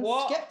 remember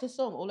What? Skepta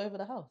song All Over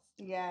the House?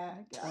 Yeah,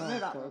 I Oh, know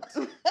that God.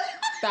 one.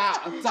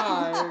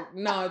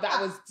 No, that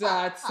was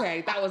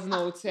dirty. That was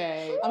naughty.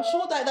 I'm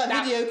sure that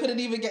That- video couldn't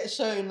even get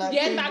shown. Like,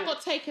 Yeah, who- that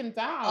got taken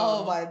down.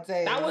 Oh my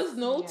days. That was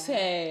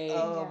naughty.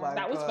 Oh Yeah. my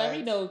That was God.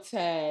 very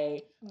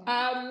naughty.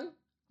 Yeah.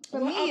 For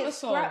what me, other it's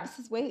song? Scraps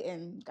is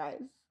waiting,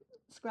 guys.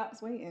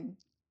 Scraps waiting.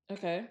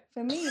 Okay.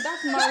 For me,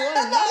 that's my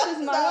one. That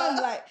is my one.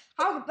 Like,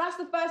 how? That's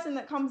the first thing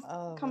that comes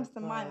Oh comes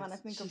my to mind God. when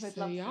I think of She's his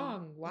so love song.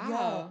 young. Wow.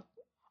 Yeah.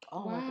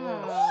 Oh my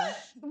God. Wow.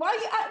 Why are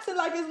you acting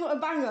like it's not a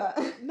banger?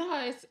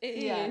 No, it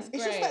Yeah. is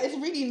It's great. just that it's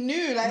really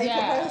new, like Yeah.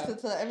 in comparison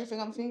to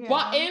everything I'm thinking.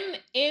 But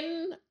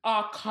in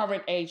our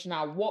current age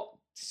now, what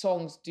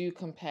songs do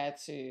compare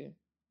to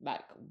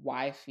like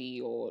Wifey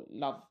or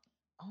Love?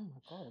 Oh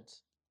my God.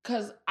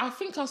 Because I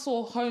think I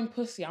saw Home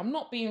Pussy. I'm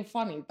not being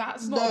funny.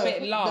 That's not a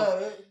bit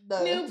love.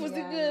 No. New pussy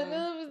Yeah, good,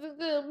 no. new pussy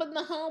good, but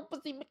the home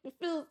pussy make me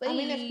feel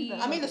safe.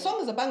 I mean, the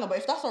song is a banger, but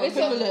if that's our It's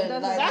a-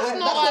 equivalent, like, that's we're-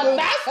 not that's a- where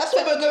that's- that's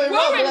where we're going we're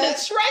wrong. in Like,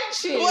 the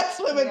trenches. that's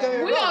where we're Yeah.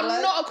 going We wrong. are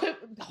like, not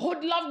equipped.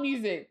 Hood love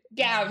music.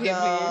 Get out of here,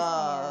 please.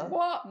 Nah.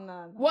 What?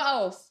 No. What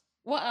else?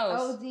 What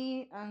else?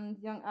 LD and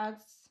Young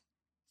Ads,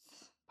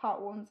 part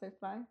 1, so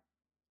fly.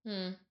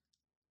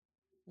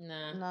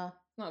 Nah, Nah.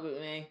 not with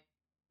me.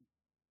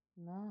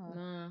 Nah.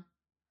 Nah.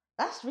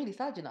 That's really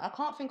sad, you know. I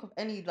can't think of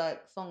any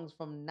like songs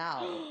from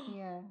now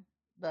Yeah.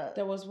 that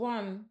There was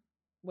one.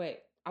 Wait,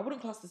 I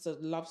wouldn't class this as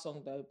a love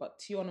song though,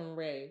 but Tion and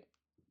Ray,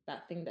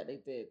 that thing that they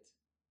did.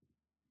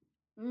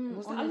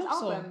 Was on that a his love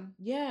song? album.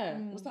 Yeah.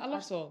 Was that a love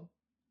I- song?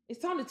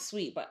 It sounded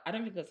sweet, but I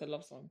don't think that's a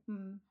love song.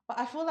 Hmm. But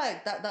I feel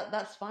like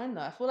that's fine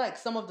though. I feel like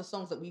some of the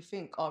songs that we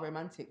think are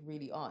romantic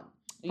really aren't.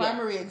 Yeah.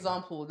 Primary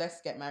example, Let's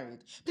Get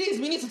Married. Please,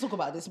 we need to talk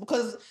about this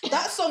because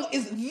that song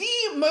is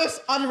the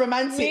most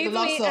unromantic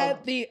love song.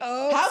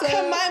 How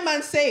can my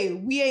man say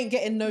we ain't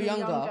getting no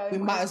younger? We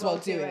might as well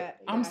do it.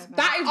 That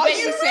is Are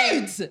basically you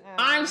saying, rude?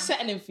 I'm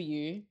settling for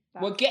you.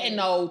 We're That's getting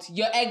rude. old.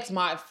 Your eggs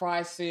might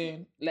fry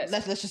soon. Let's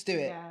Let's just do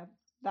it. Yeah.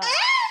 That,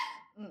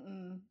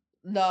 mm-mm.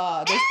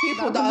 Nah, there's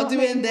people That that would are not make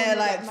doing me their wanna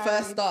like get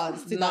first married.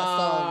 dance to that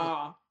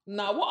song.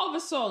 Nah. What other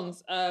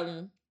songs?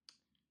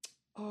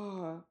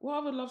 What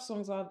other love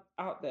songs are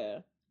out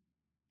there?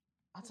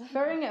 I don't know.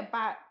 Throwing it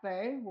back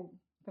though, well,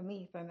 for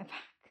me, throwing it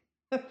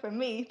back. For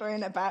me,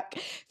 throwing it back.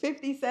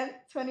 50 Cent,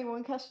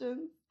 21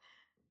 Questions.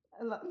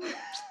 I love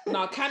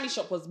No, Candy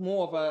Shop was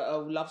more of a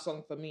love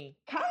song for me.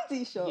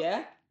 Candy Shop.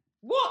 Yeah.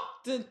 What?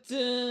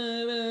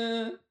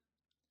 Clearly,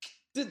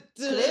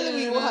 Clearly,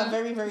 we all have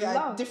very, very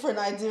Love. different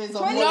ideas of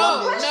 21 what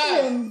love is.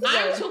 questions.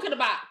 I'm talking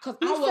about because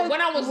You said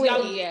when I was wait.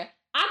 young, yeah,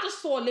 I just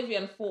saw Olivia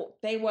and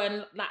thought they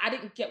weren't like I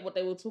didn't get what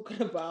they were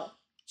talking about.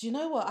 Do you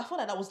know what? I feel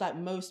like that was like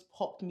most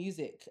pop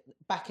music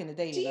back in the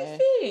day. Do you you know?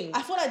 think?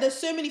 I feel like there's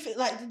so many things,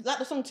 like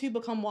the song "Two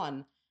Become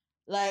One."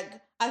 Like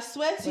I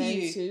swear to When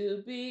you,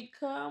 to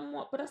become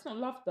what? But that's not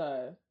love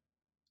though.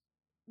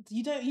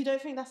 you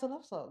don't think that's a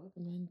love song?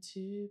 When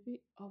to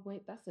be. Oh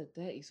wait, that's a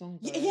dirty song.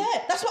 Though. Yeah,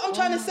 that's what I'm Oh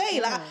trying to my say.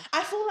 Like God.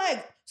 I feel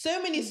like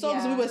so many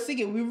songs we Yeah. were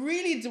singing, we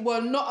really were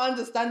not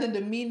understanding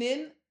the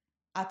meaning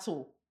at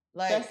all.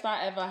 Like Best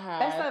I ever had.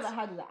 Best I ever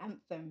had is the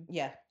anthem.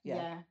 yeah.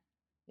 Yeah.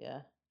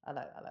 I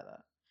like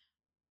that.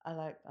 I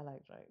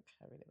like Drake.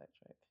 I really like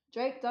Drake.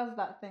 Drake does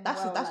that thing.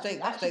 That's- well. that's like, Drake- he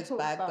that's actually Drake's talks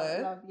bag, about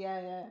though. love.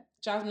 Yeah.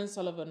 Jasmine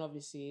Sullivan,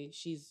 obviously,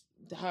 she's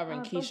her and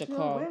Oh, Keisha but your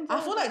Cole. window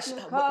I feel like is she,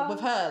 your car. with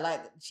her,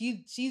 like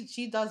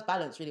she does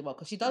balance really well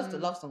because she does the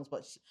Mm. love songs,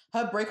 but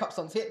her breakup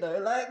songs hit though.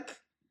 Like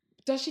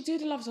Does she do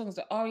the love songs?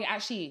 Oh, yeah,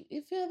 actually,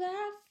 if you're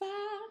that far.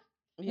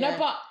 yeah, No,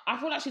 but I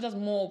feel like she does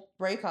more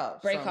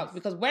breakups breakups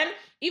because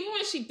even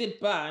when she did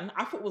Burn,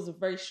 I thought it was a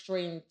very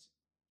strange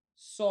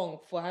song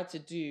for her to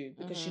do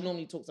because she Mhm.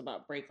 normally talks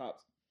about breakups.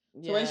 So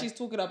yeah. when she's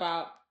talking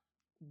about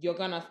you're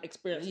gonna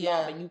experience Yeah.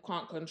 love and you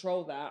can't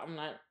control that, I'm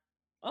like,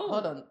 oh,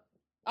 hold on,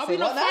 are Say we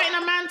not what now? fighting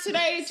a man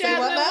today, Say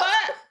what Jasmine? now?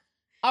 What?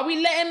 Are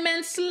we letting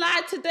men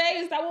slide today?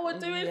 Is that what we're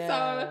doing? Yeah.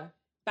 So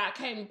that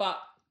came, but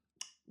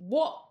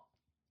what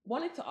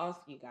wanted to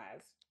ask you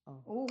guys,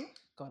 Oh Ooh.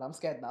 God, I'm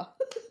scared now.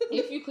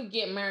 if you could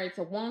get married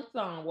to one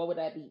song, what would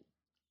that be?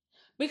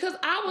 Because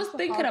I was That's a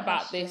thinking hard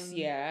about this, question.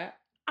 yeah.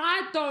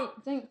 I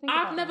don't Think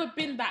I've about never that.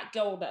 been that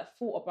girl that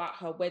thought about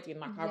her wedding.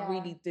 Like I Yeah.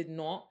 really did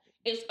not.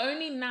 It's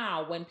only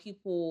now when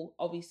people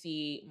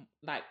obviously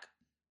like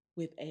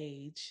with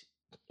age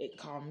it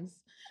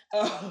comes.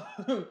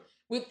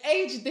 With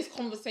age, this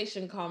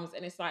conversation comes,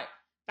 and it's like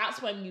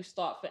that's when you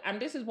start.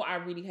 And this is what I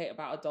really hate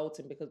about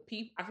adulting because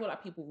I feel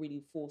like people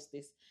really force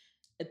this.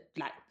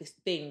 Like this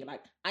thing,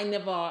 like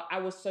I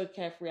was so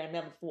carefree. I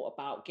never thought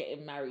about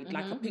getting married.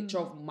 Like a Mhm. picture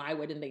of my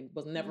wedding day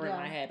was never in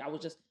my Yeah. head. I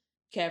was just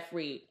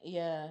carefree.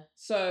 Yeah.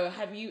 So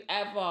have you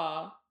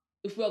ever,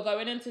 if we're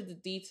going into the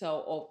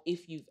detail of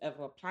if you've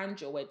ever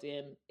planned your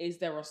wedding, is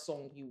there a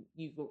song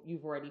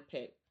you've already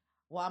picked?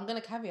 Well, I'm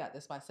gonna caveat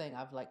this by saying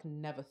I've like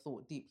never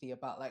thought deeply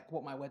about like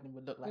what my wedding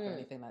would look like or Mm.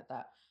 anything like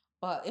that.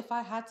 But if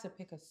I had to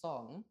pick a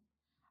song,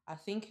 I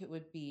think it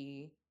would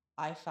be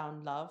I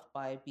Found Love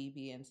by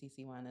BB and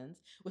CC Winans,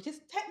 which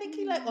is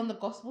technically like on the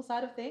gospel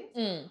side of things,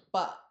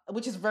 but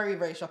which is very,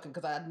 very shocking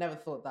because I had never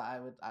thought that I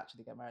would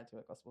actually get married to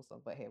a gospel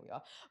song, but here we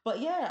are. But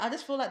yeah, I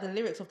just feel like the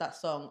lyrics of that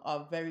song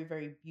are very,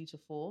 very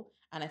beautiful.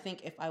 And I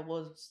think if I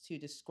was to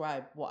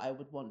describe what I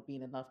would want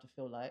Being in Love to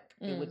feel like,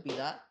 it would be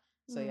that.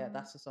 So yeah,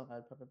 that's the song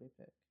I'd probably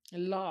pick.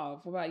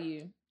 Love. What about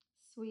you?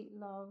 Sweet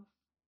Love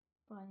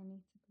by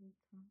Anita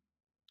Baker.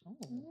 Oh.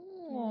 Yeah,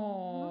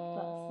 I love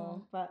that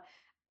song, but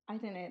I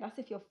don't know. That's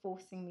if you're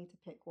forcing me to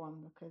pick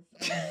one because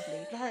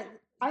honestly, Like,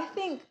 I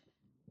think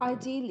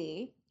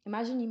ideally,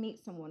 imagine you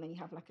meet someone and you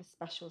have like a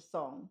special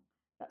song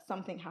that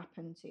something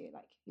happened to,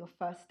 like your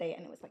first date,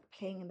 and it was like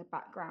playing in the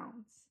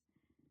background,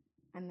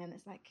 and then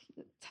it's like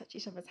you touch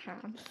each other's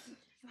hands,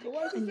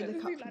 and you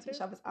look up into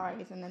each other's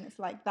eyes, and then it's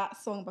like that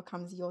song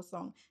becomes your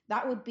song.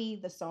 That would be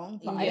the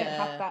song, but I don't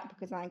have that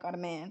because I ain't got a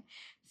man.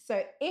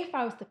 So if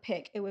I was to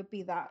pick, it would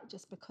be that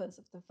just because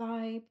of the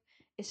vibe.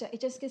 It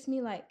just gives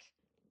me like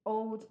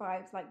old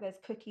vibes, like there's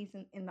cookies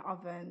in the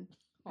oven.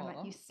 And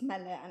like you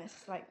smell it, and it's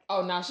just like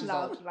now she's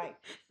love. old. Like,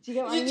 do you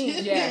get what I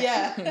mean?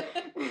 Yeah.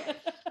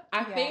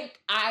 I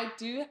think I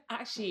do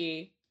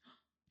actually.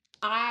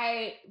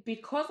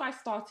 Because I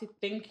started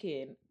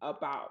thinking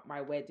about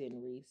my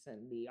wedding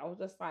recently, I was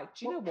just like,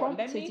 do you know what?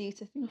 Prompted you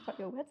to think about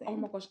your wedding? Oh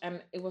my gosh,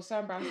 and it was so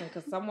embarrassing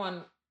because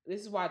someone.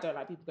 This is why I don't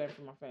like people going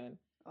through my phone.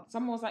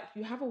 Someone was like,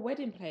 "You have a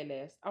wedding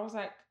playlist?" I was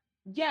like,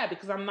 "Yeah,"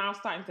 because I'm now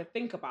starting to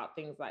think about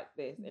things like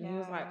this, and he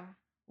was like,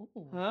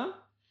 "Ooh. Huh?"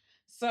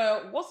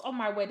 So what's on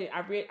my wedding?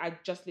 I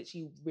just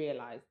literally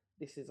realized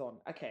this is on.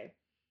 Okay,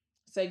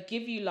 so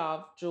Give You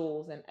Love,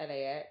 Jules and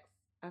LAX.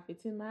 Happy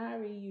to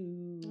marry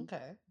you.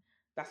 Okay.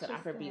 That's an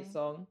Afrobeat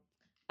song.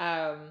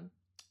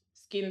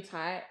 Skin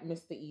Tight,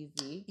 Mr.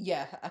 Easy.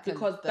 Yeah,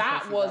 because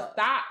that was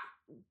that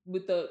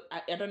with the.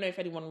 I don't know if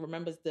anyone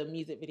remembers the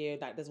music video.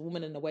 Like, there's a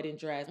woman in a wedding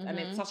dress, and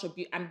it's such a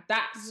and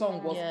that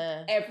song was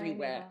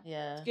everywhere.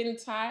 Yeah, Skin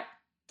Tight,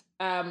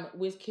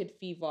 Wizkid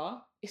Fever.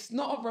 It's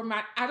not a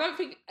romantic. I don't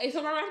think it's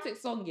a romantic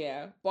song,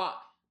 yeah, but.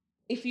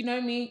 If you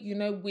know me, you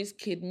know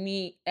Wizkid.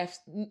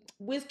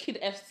 Wizkid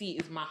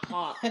FC is my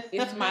heart.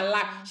 It's my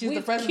life. She's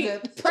the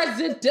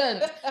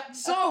president.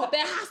 So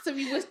there has to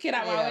be Wizkid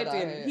at my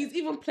wedding. He's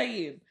even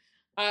playing.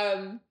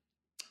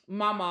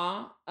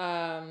 Mama,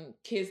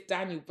 Kiss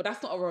Daniel, but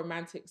that's not a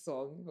romantic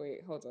song.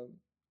 Wait, hold on.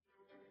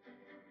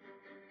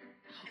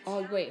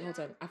 Oh wait, hold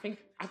on. I think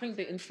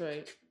the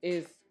intro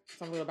is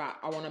something about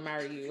I Want to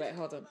Marry You. Wait,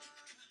 hold on.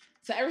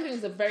 So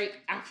everything's a very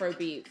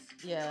Afrobeat.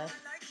 Yeah.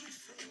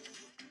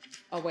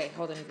 Oh wait,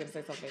 hold on, he's gonna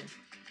say something.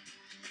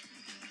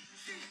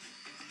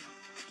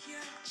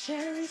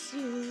 Cherish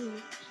you,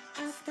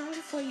 I started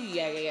for you.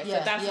 Yeah. So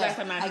that's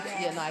a nice.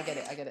 I get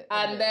it.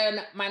 And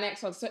then my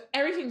next one. So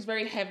everything's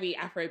very heavy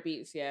Afro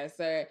beats. Yeah.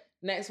 So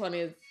next one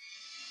is.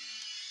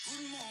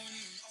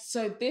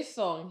 So this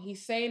song,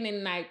 he's saying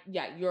in like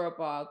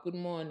Yoruba, good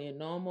morning,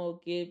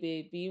 normal,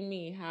 gibby, be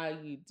me, how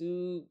you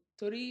do,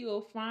 Tori,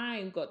 you're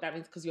fine. God, that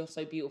means because you're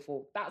so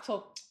beautiful. That's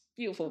all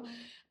beautiful.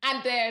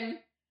 And then.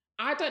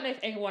 I don't know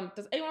if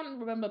does anyone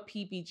remember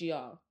PBGR?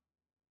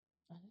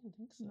 I don't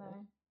think so.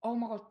 No. Oh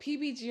my god,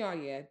 PBGR,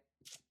 yeah.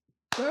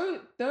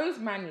 Those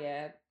man,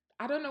 yeah.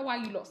 I don't know why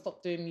you lot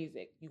stopped doing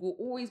music. You will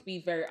always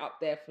be very up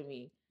there for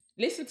me.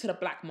 Listen to the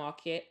Black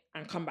Market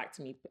and come back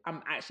to me.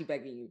 I'm actually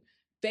begging you.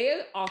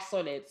 They are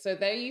solid. So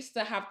they used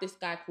to have this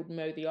guy called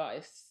Mo the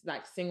Artist,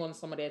 like sing on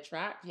some of their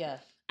tracks. Yeah.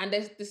 And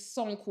there's this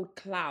song called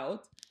Cloud.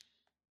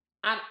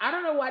 And I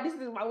don't know why this is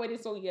my wedding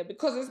song here,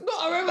 because it's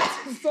not a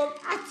romantic song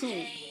at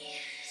all.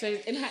 So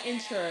in her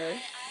intro,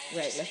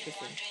 wait, let's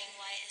listen.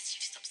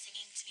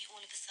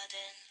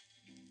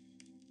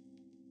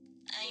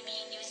 I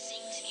mean, you sing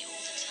to me all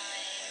the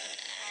time,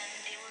 and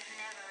it was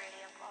never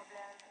really a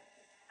problem.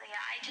 But yeah,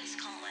 I just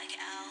can't work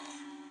it out.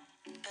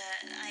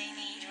 But I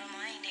need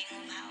reminding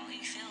of how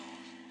you feel.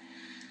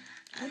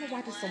 I don't know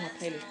why this is on my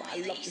playlist, but I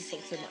love this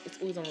song so much. It's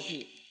always on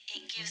repeat.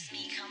 It gives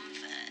me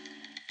comfort,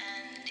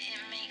 and it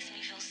makes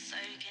me feel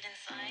so good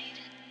inside.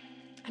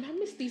 And I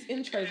miss these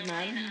intros,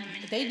 man.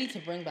 They need to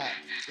bring back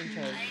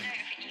intros. I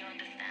don't think you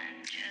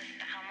understand just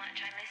how much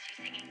I miss you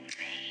singing to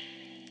me.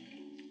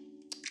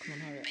 Come on,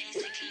 hurry up.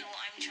 Basically, what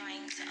I'm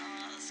trying to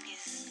ask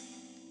is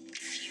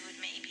if you would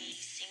maybe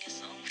sing a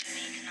song for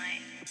me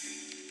tonight.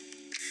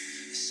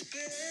 It's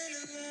been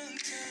a long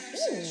time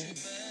since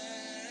you're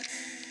back,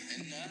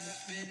 and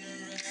I've been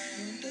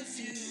around a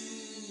few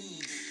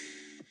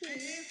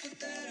people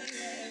that I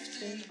left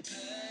in the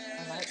past.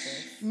 I like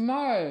this.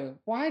 Mo,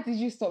 why did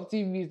you stop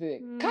doing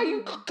music? Can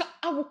you?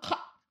 I will cut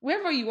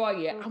wherever you are.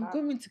 Yeah, I'm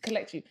going to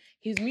collect you.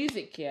 His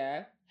music,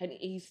 yeah, and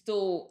he's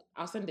still.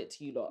 I'll send it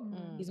to you lot.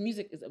 His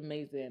music is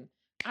amazing.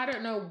 I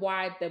don't know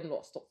why them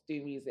lot stopped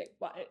doing music,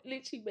 but it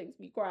literally makes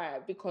me cry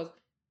because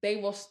they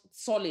were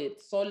solid.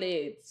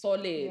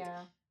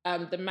 Yeah.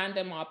 The man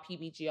them are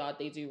PBGR.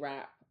 They do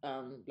rap,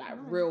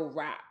 real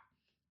rap.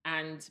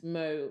 and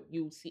Mo,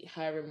 you'll see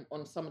her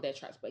on some of their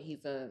tracks, but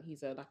he's a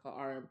like an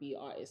R&B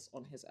artist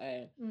on his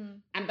own.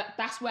 And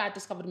that's where I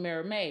discovered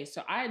Mira May.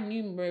 So I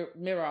knew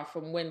Mira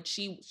from when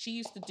she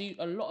used to do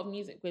a lot of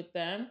music with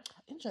them.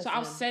 Interesting. So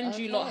I'll send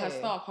you lot her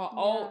stuff, her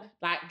old,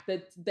 like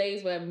the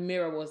days where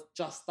Mira was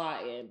just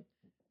starting.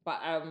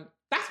 But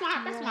that's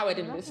my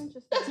wedding list.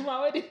 That's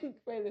my wedding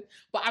playlist.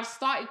 But I've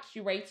started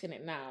curating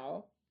it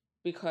now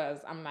because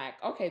I'm like,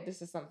 okay,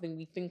 this is something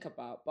we think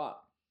about, but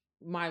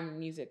my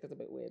music is a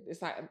bit weird.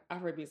 It's like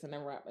Afrobeats and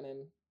then rap and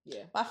then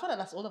yeah. But I feel like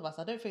that's all of us.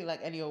 I don't feel like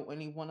any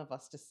one of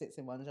us just sits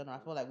in one genre. I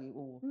feel like we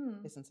all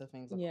listen to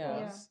things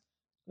across.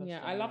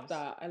 Yeah, I love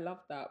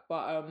that.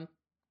 But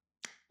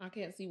I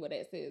can't see what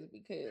that says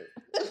because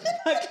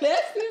Claire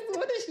says,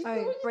 what did she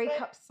say?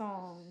 Breakup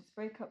songs.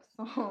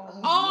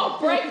 Oh,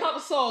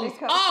 breakup songs.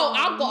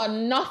 I've got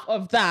enough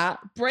of that.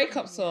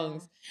 Breakup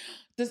songs.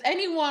 Does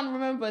anyone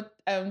remember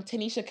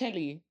Tanisha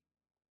Kelly?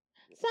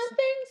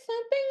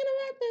 Something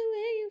about the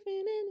way you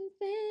feel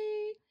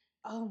anything.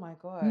 Oh my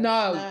god.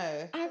 No.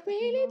 I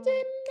really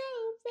didn't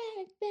know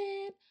back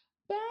then.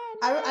 But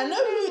I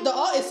know who the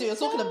artist you're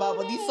talking about,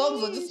 but these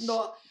songs are just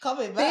not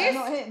coming back.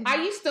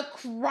 I used to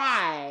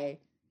cry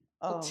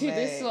to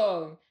this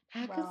song.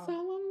 How could Wow.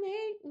 someone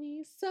make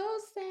me so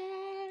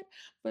sad?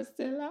 But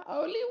still I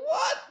only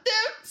want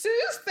them to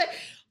stay.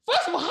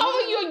 First of all, how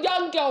are you a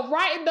young girl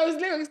writing those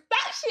lyrics?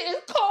 That shit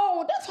is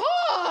cold. That's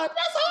hard.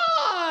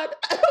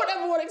 I don't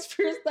ever want to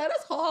experience that.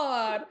 That's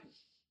hard.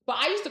 But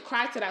I used to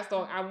cry to that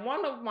song. And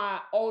one of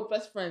my old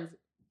best friends,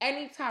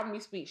 anytime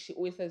we speak, she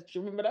always says, do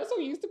you remember that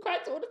song you used to cry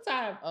to all the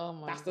time? Oh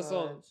my That's god. the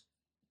song.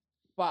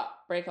 But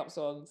breakup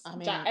songs. I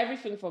mean,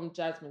 everything from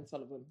Jasmine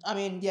Sullivan. I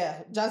mean,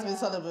 yeah, Jasmine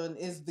Sullivan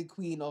is the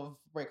queen of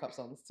breakup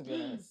songs, to be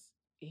honest.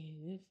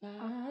 If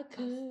I Bust the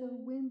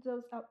could.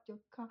 windows out your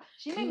car.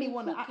 She made me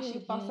want to actually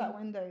bust out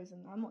windows,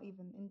 and I'm not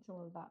even into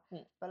all of that.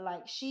 But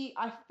like,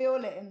 I feel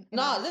it in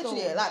No, her literally,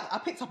 songs. like I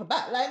picked up a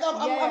bat. Like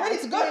I'm Yeah, ready I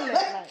to go. feel it,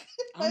 Like,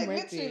 I'm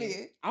ready.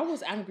 literally. I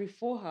was angry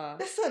for her.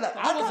 Listen,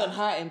 I wasn't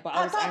hurting, but I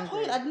At was that angry.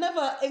 point, I'd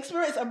never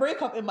experienced a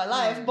breakup in my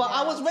life, but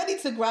I was ready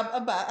to grab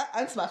a bat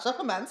and smash up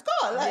a man's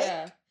car.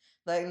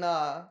 Like,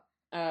 nah.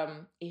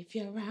 If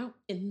you're out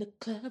in the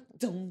club,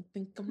 don't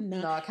think I'm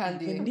not. No, I can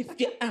do. Even if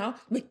you're out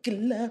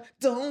making love,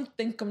 don't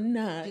think I'm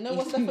not. You know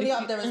what's definitely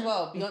up there as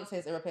well? Beyonce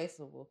is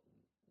irreplaceable.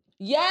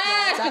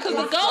 Yes, Yeah, because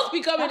that's the girls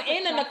be going that's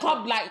in the exactly.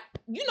 club like,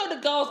 you know,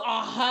 the girls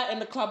are hurt in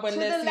the club when To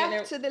they're the seeing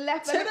left, to the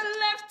left, to the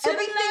left, to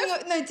the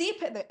left. No,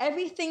 deep it though.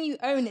 Everything you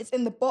own is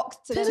in the box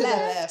to the the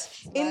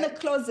left. left, In the like-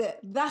 closet.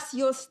 That's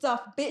your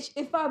stuff, bitch.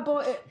 If I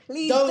bought it,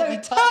 please Don't don't, you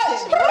touch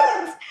touch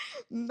it. it.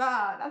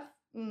 Nah, that's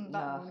that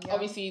Nah. one, yeah.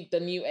 Obviously, the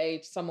new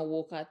age, Summer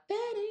Walker.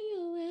 That ain't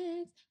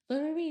your ex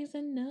for a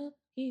reason, no.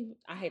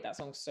 I hate that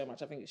song so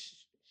much. I think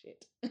it's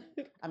shit.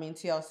 I mean,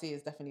 TLC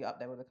is definitely up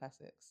there with the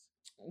classics.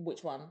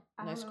 Which one?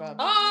 No Scrubs.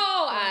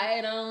 Oh,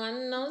 I don't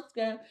want no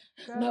scrub.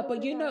 No, Girls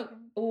but you know,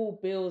 again. all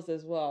bills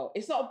as well.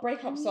 It's not a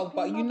breakup Can you song, pay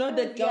but you my know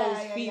the bills? girls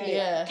Yeah, feel yeah, it.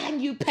 yeah. Can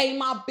you pay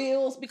my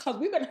bills? Because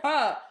we've been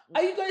hurt.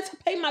 Are you going to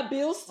pay my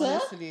bills, sir?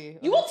 Honestly,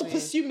 You want to honestly.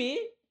 pursue me?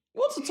 You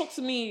want to talk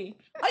to me?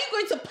 Are you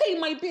going to pay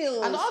my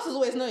bills? And the answers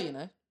always no, you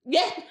know.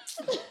 Yeah.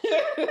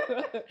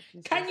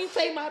 Can you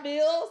pay my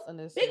bills?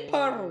 Honestly. Big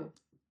pearl.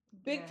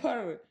 Big Yeah.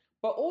 pearl.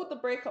 But all the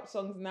breakup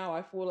songs now,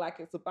 I feel like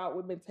it's about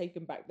women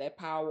taking back their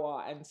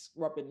power and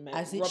robbing men.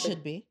 As it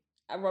should be.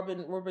 And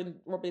robbing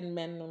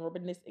men and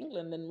robbing this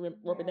England and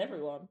robbing Yeah.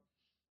 everyone.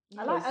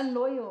 I like Because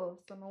Unloyal,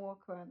 Summer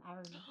Walker and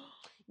Aaron.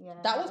 Yeah.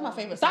 That was my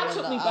favourite that song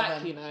took on me the back,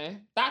 album. you know.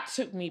 That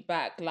took me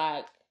back.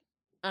 Like,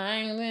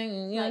 I'm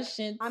in your Like,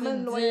 shit I'm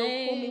unloyal,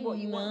 call me what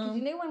you today, want. Because no.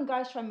 you know when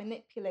guys try and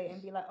manipulate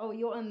and be like, oh,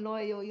 you're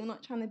unloyal, you're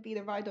not trying to be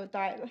the ride or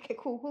die. Okay,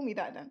 cool, call me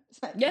that then.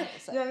 It's like, Yeah.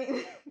 you know what I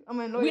mean? I'm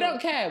unloyal. We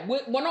don't care.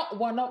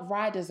 We're not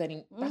riders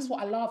anymore. That's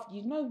what I Mhm. love.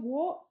 You know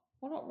what?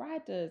 We're not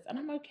riders, and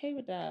I'm okay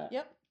with that.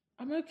 Yep.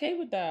 I'm okay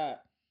with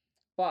that.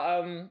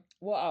 But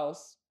what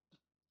else?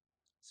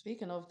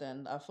 Speaking of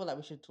then, I feel like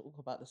we should talk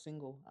about the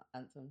single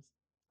anthems.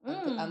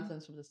 Mm.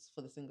 Anthems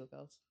for the single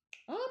girls.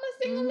 I'm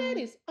a single Mhm.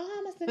 ladies.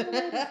 I'm a single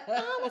ladies.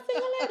 I'm a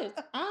single ladies.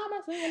 I'm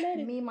a single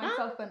ladies. Me,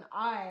 myself, and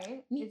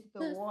I is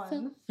the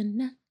one.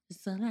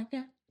 It's all I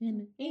got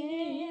in the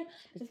end.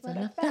 It's It's what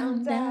what I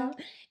found out.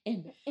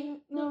 And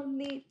Ain't no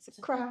need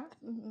to cry.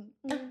 Mm-mm.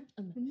 now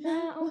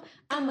Now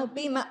I'ma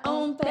be my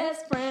own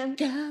best friend.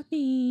 got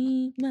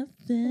me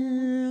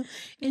myself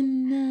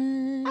and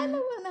I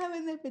know when I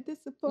will never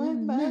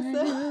disappoint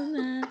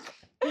myself.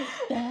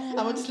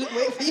 I would just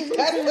wait for you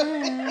guys to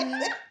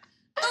finish.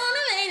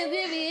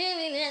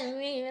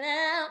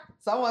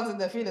 Someone's in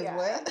their feelings, Yeah.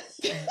 boy.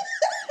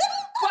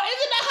 But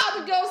isn't that how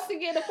the girls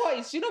sing at the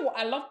parties? You know what?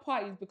 I love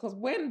parties because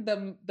when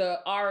the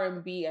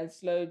R&B and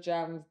slow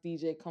jams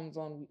DJ comes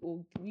on,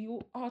 we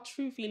all our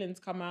true feelings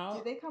come Do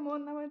out. they come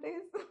on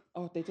nowadays?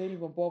 Oh, they don't even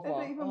They bother.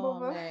 don't even Oh,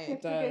 bother. mate, You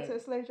have to go to don't. a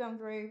slow jams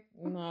rave.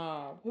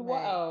 Nah. What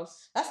Mate.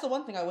 else? That's the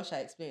one thing I wish I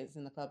experienced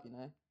in the club, you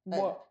know.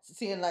 Like, What?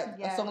 seeing like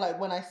Yeah. a song like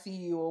When I See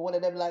You or one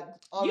of them like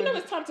You know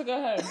it's time to go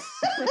home.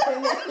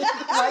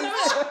 Like,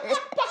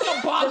 Fuck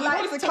up, Bob. The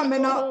lights are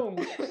coming up.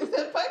 They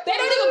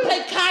don't even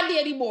play Candy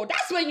anymore.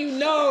 That's when you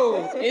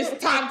know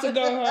it's time to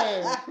go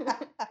home.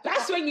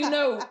 That's when you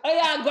know. Oh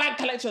yeah, go and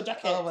collect your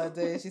jacket. Oh my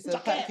days, she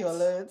said pack your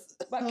Jackets.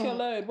 loads. Back your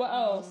load. What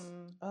else?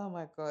 Oh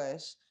my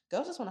gosh.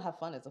 Girls Just Want to Have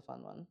Fun is a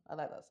fun one. I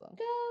like that song.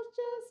 Girls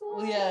just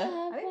wanna yeah.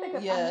 have I think they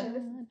could Yeah. actually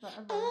listen to that as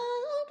well.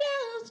 Oh,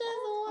 girls just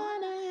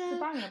wanna It's a have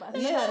banger, but I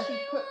think Yeah. they actually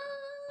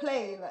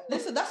play like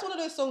Listen, that's one of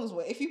those songs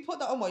where if you put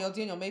that on while you're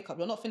doing your makeup,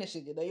 you're not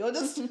finishing, you know? You'll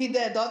just be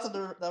there dancing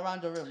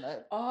around your room.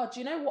 Like, Oh, do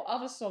you know what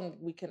other song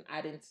we can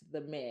add into the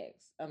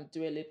mix?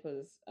 Dua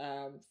Lipa's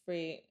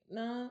Free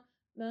No,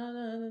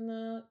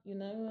 you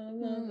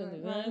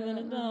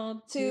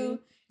know two.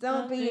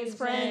 Don't be his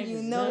friend,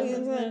 you know he's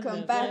gonna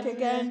come back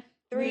again.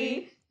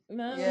 3.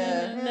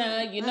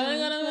 Yeah. You know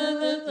you're gonna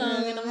miss the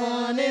song in the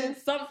morning.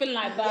 Something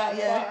like that.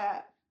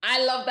 Yeah.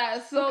 I love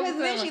that song. Because so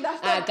literally much.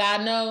 that's I like-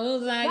 got no, I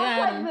That's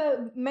got like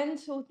the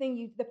mental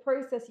thing, the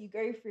process you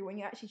go through when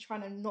you're actually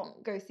trying to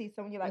not go see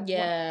someone. You're like,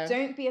 Yeah. what?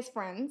 Don't be his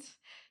friend.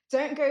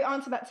 Don't go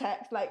answer that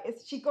text. Like,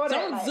 she got it.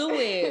 Don't like- do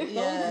it.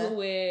 Yeah. Don't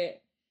do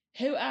it.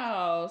 Who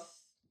else?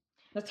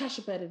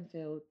 Natasha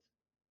Bedingfield.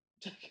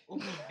 oh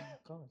my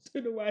God. I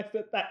don't know why I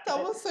said that.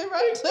 That was so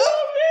random.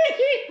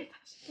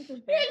 Ignore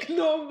me.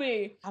 Ignore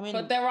me. I mean,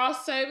 But there are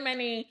so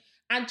many.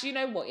 And do you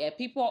know what? Yeah,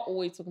 people are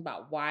always talking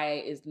about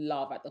why is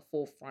love at the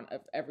forefront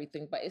of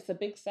everything, but it's a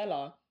big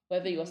seller.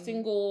 Whether you're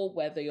single,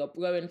 whether you're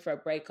going for a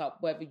breakup,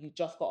 whether you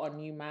just got a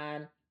new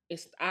man,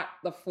 it's at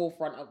the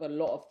forefront of a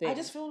lot of things. I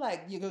just feel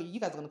like you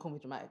guys are gonna call me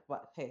dramatic,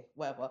 but hey,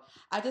 whatever.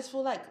 I just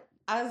feel like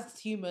as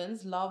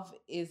humans, love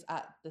is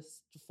at the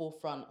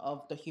forefront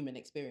of the human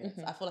experience.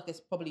 Mhm. I feel like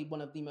it's probably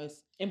one of the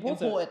most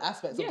important. important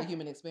aspects of Yeah. the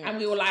human experience. And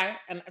we all lie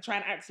and try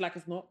and act like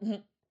it's not.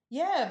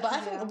 Yeah, but I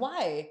Yeah. think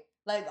why?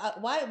 Like,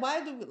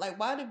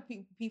 why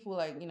do people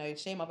like, you know,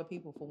 shame other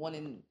people for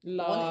wanting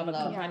Love and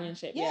love?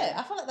 companionship. Yeah,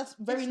 I feel like that's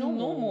very It's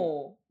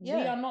normal. We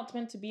Yeah. are not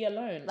meant to be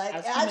alone. Like,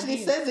 as it human actually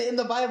beings. says it in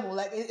the Bible.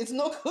 Like, it's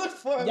not good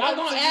for a Y'all man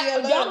gonna, to be act,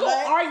 alone. y'all gonna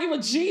like- argue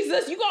with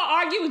Jesus? You gonna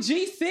argue with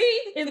GC?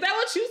 Is that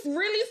what you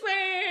really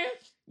saying?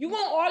 You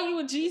gonna argue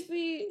with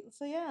GC?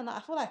 So yeah, no, I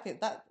feel like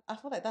I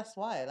feel like that's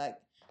why. Like,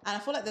 and I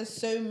feel like there's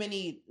so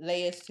many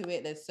layers to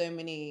it. There's so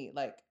many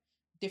like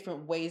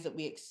different ways that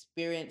we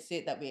experience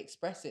it, that we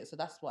express it. So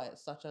that's why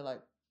it's such a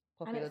like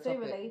And popular it's so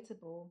topic.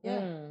 relatable. Yeah.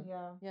 Mm.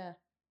 Yeah. Yeah.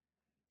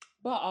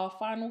 But our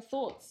final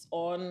thoughts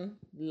on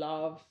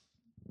love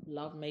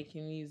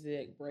making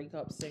music,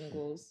 breakup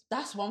singles.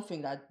 That's one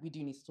thing that we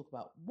do need to talk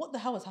about. What the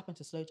hell has happened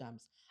to slow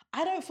jams?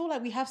 I don't feel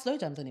like we have slow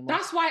jams anymore.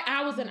 That's why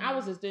Hours and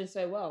Hours is doing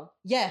so well.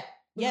 yeah.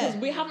 Because Yeah.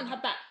 we haven't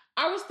had that.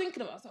 I was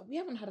thinking about, I was like, we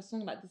haven't had a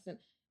song like this in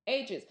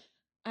ages.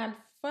 And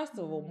first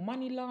of all,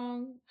 Money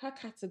Long, her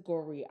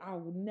category, I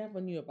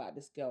never knew about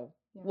this girl.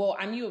 Yeah. Well,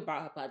 I knew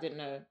about her, but I didn't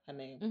know her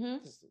name.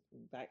 Mhm. Just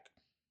like,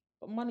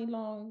 but Money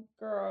Long,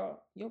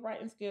 girl, your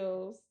writing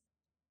skills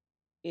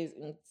is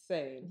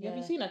insane. Have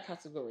you Yeah. seen her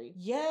category?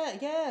 Yeah,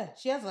 yeah.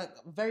 She has like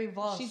very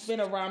vast. She's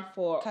been around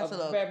for a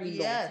catalogue. very long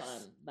Yes.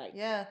 time. Like,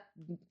 Yeah.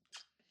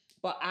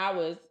 but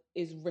Ours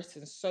is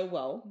written so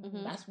well.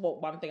 Mhm. That's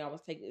what one thing I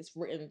was taking. It's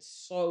written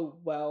so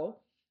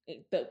well.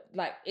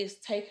 It's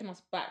taken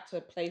us back to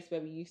a place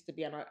where we used to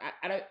be, and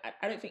I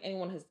don't think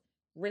anyone has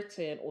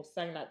written or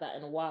sang like that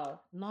in a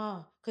while.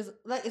 Nah, because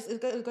like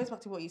it goes back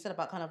to what you said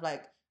about kind of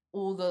like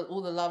all the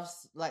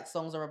loves like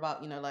songs are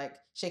about, you know, like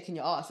shaking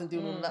your ass and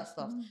doing all of that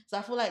stuff. So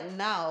I feel like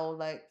now,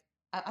 like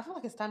I feel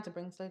like it's time to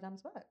bring slow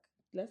jams back.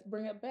 Let's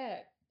bring it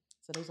back.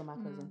 So those are my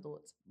closing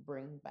thoughts.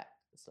 Bring back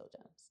the slow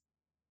jams.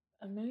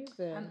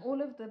 Amazing. And all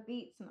of the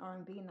beats in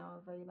R&B now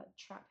are very like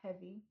trap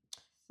heavy.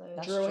 So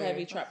That's drill true.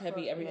 heavy, That's trap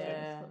heavy, everything.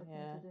 that's what the thing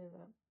Yeah. to do,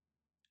 right?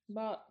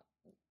 But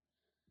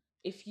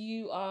if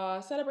you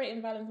are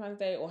celebrating Valentine's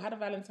Day or had a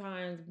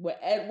Valentine's,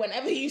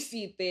 whenever you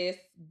see this,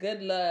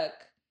 good luck.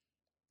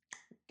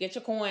 Get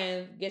your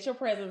coins, get your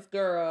presents,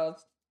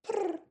 girls.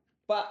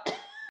 But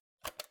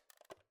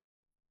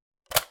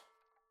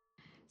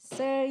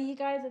So you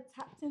guys are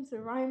tapped into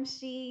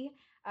Rhymeshe.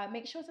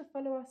 Make sure to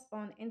follow us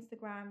on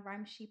Instagram,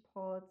 Rhymeshe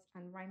Pods,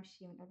 and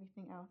Rhymeshe on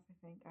everything else,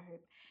 I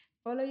hope.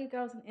 Follow you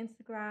girls on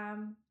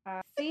Instagram.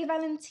 C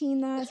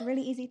Valentina. It's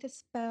really easy to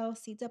spell.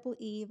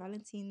 C-double-E,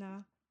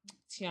 Valentina.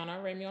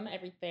 Tiana Remy on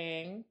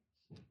everything.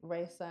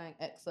 Ray sang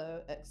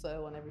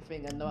XO on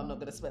everything, and no, I'm not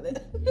gonna spell it.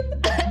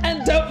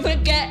 And don't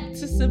forget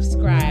to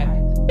subscribe.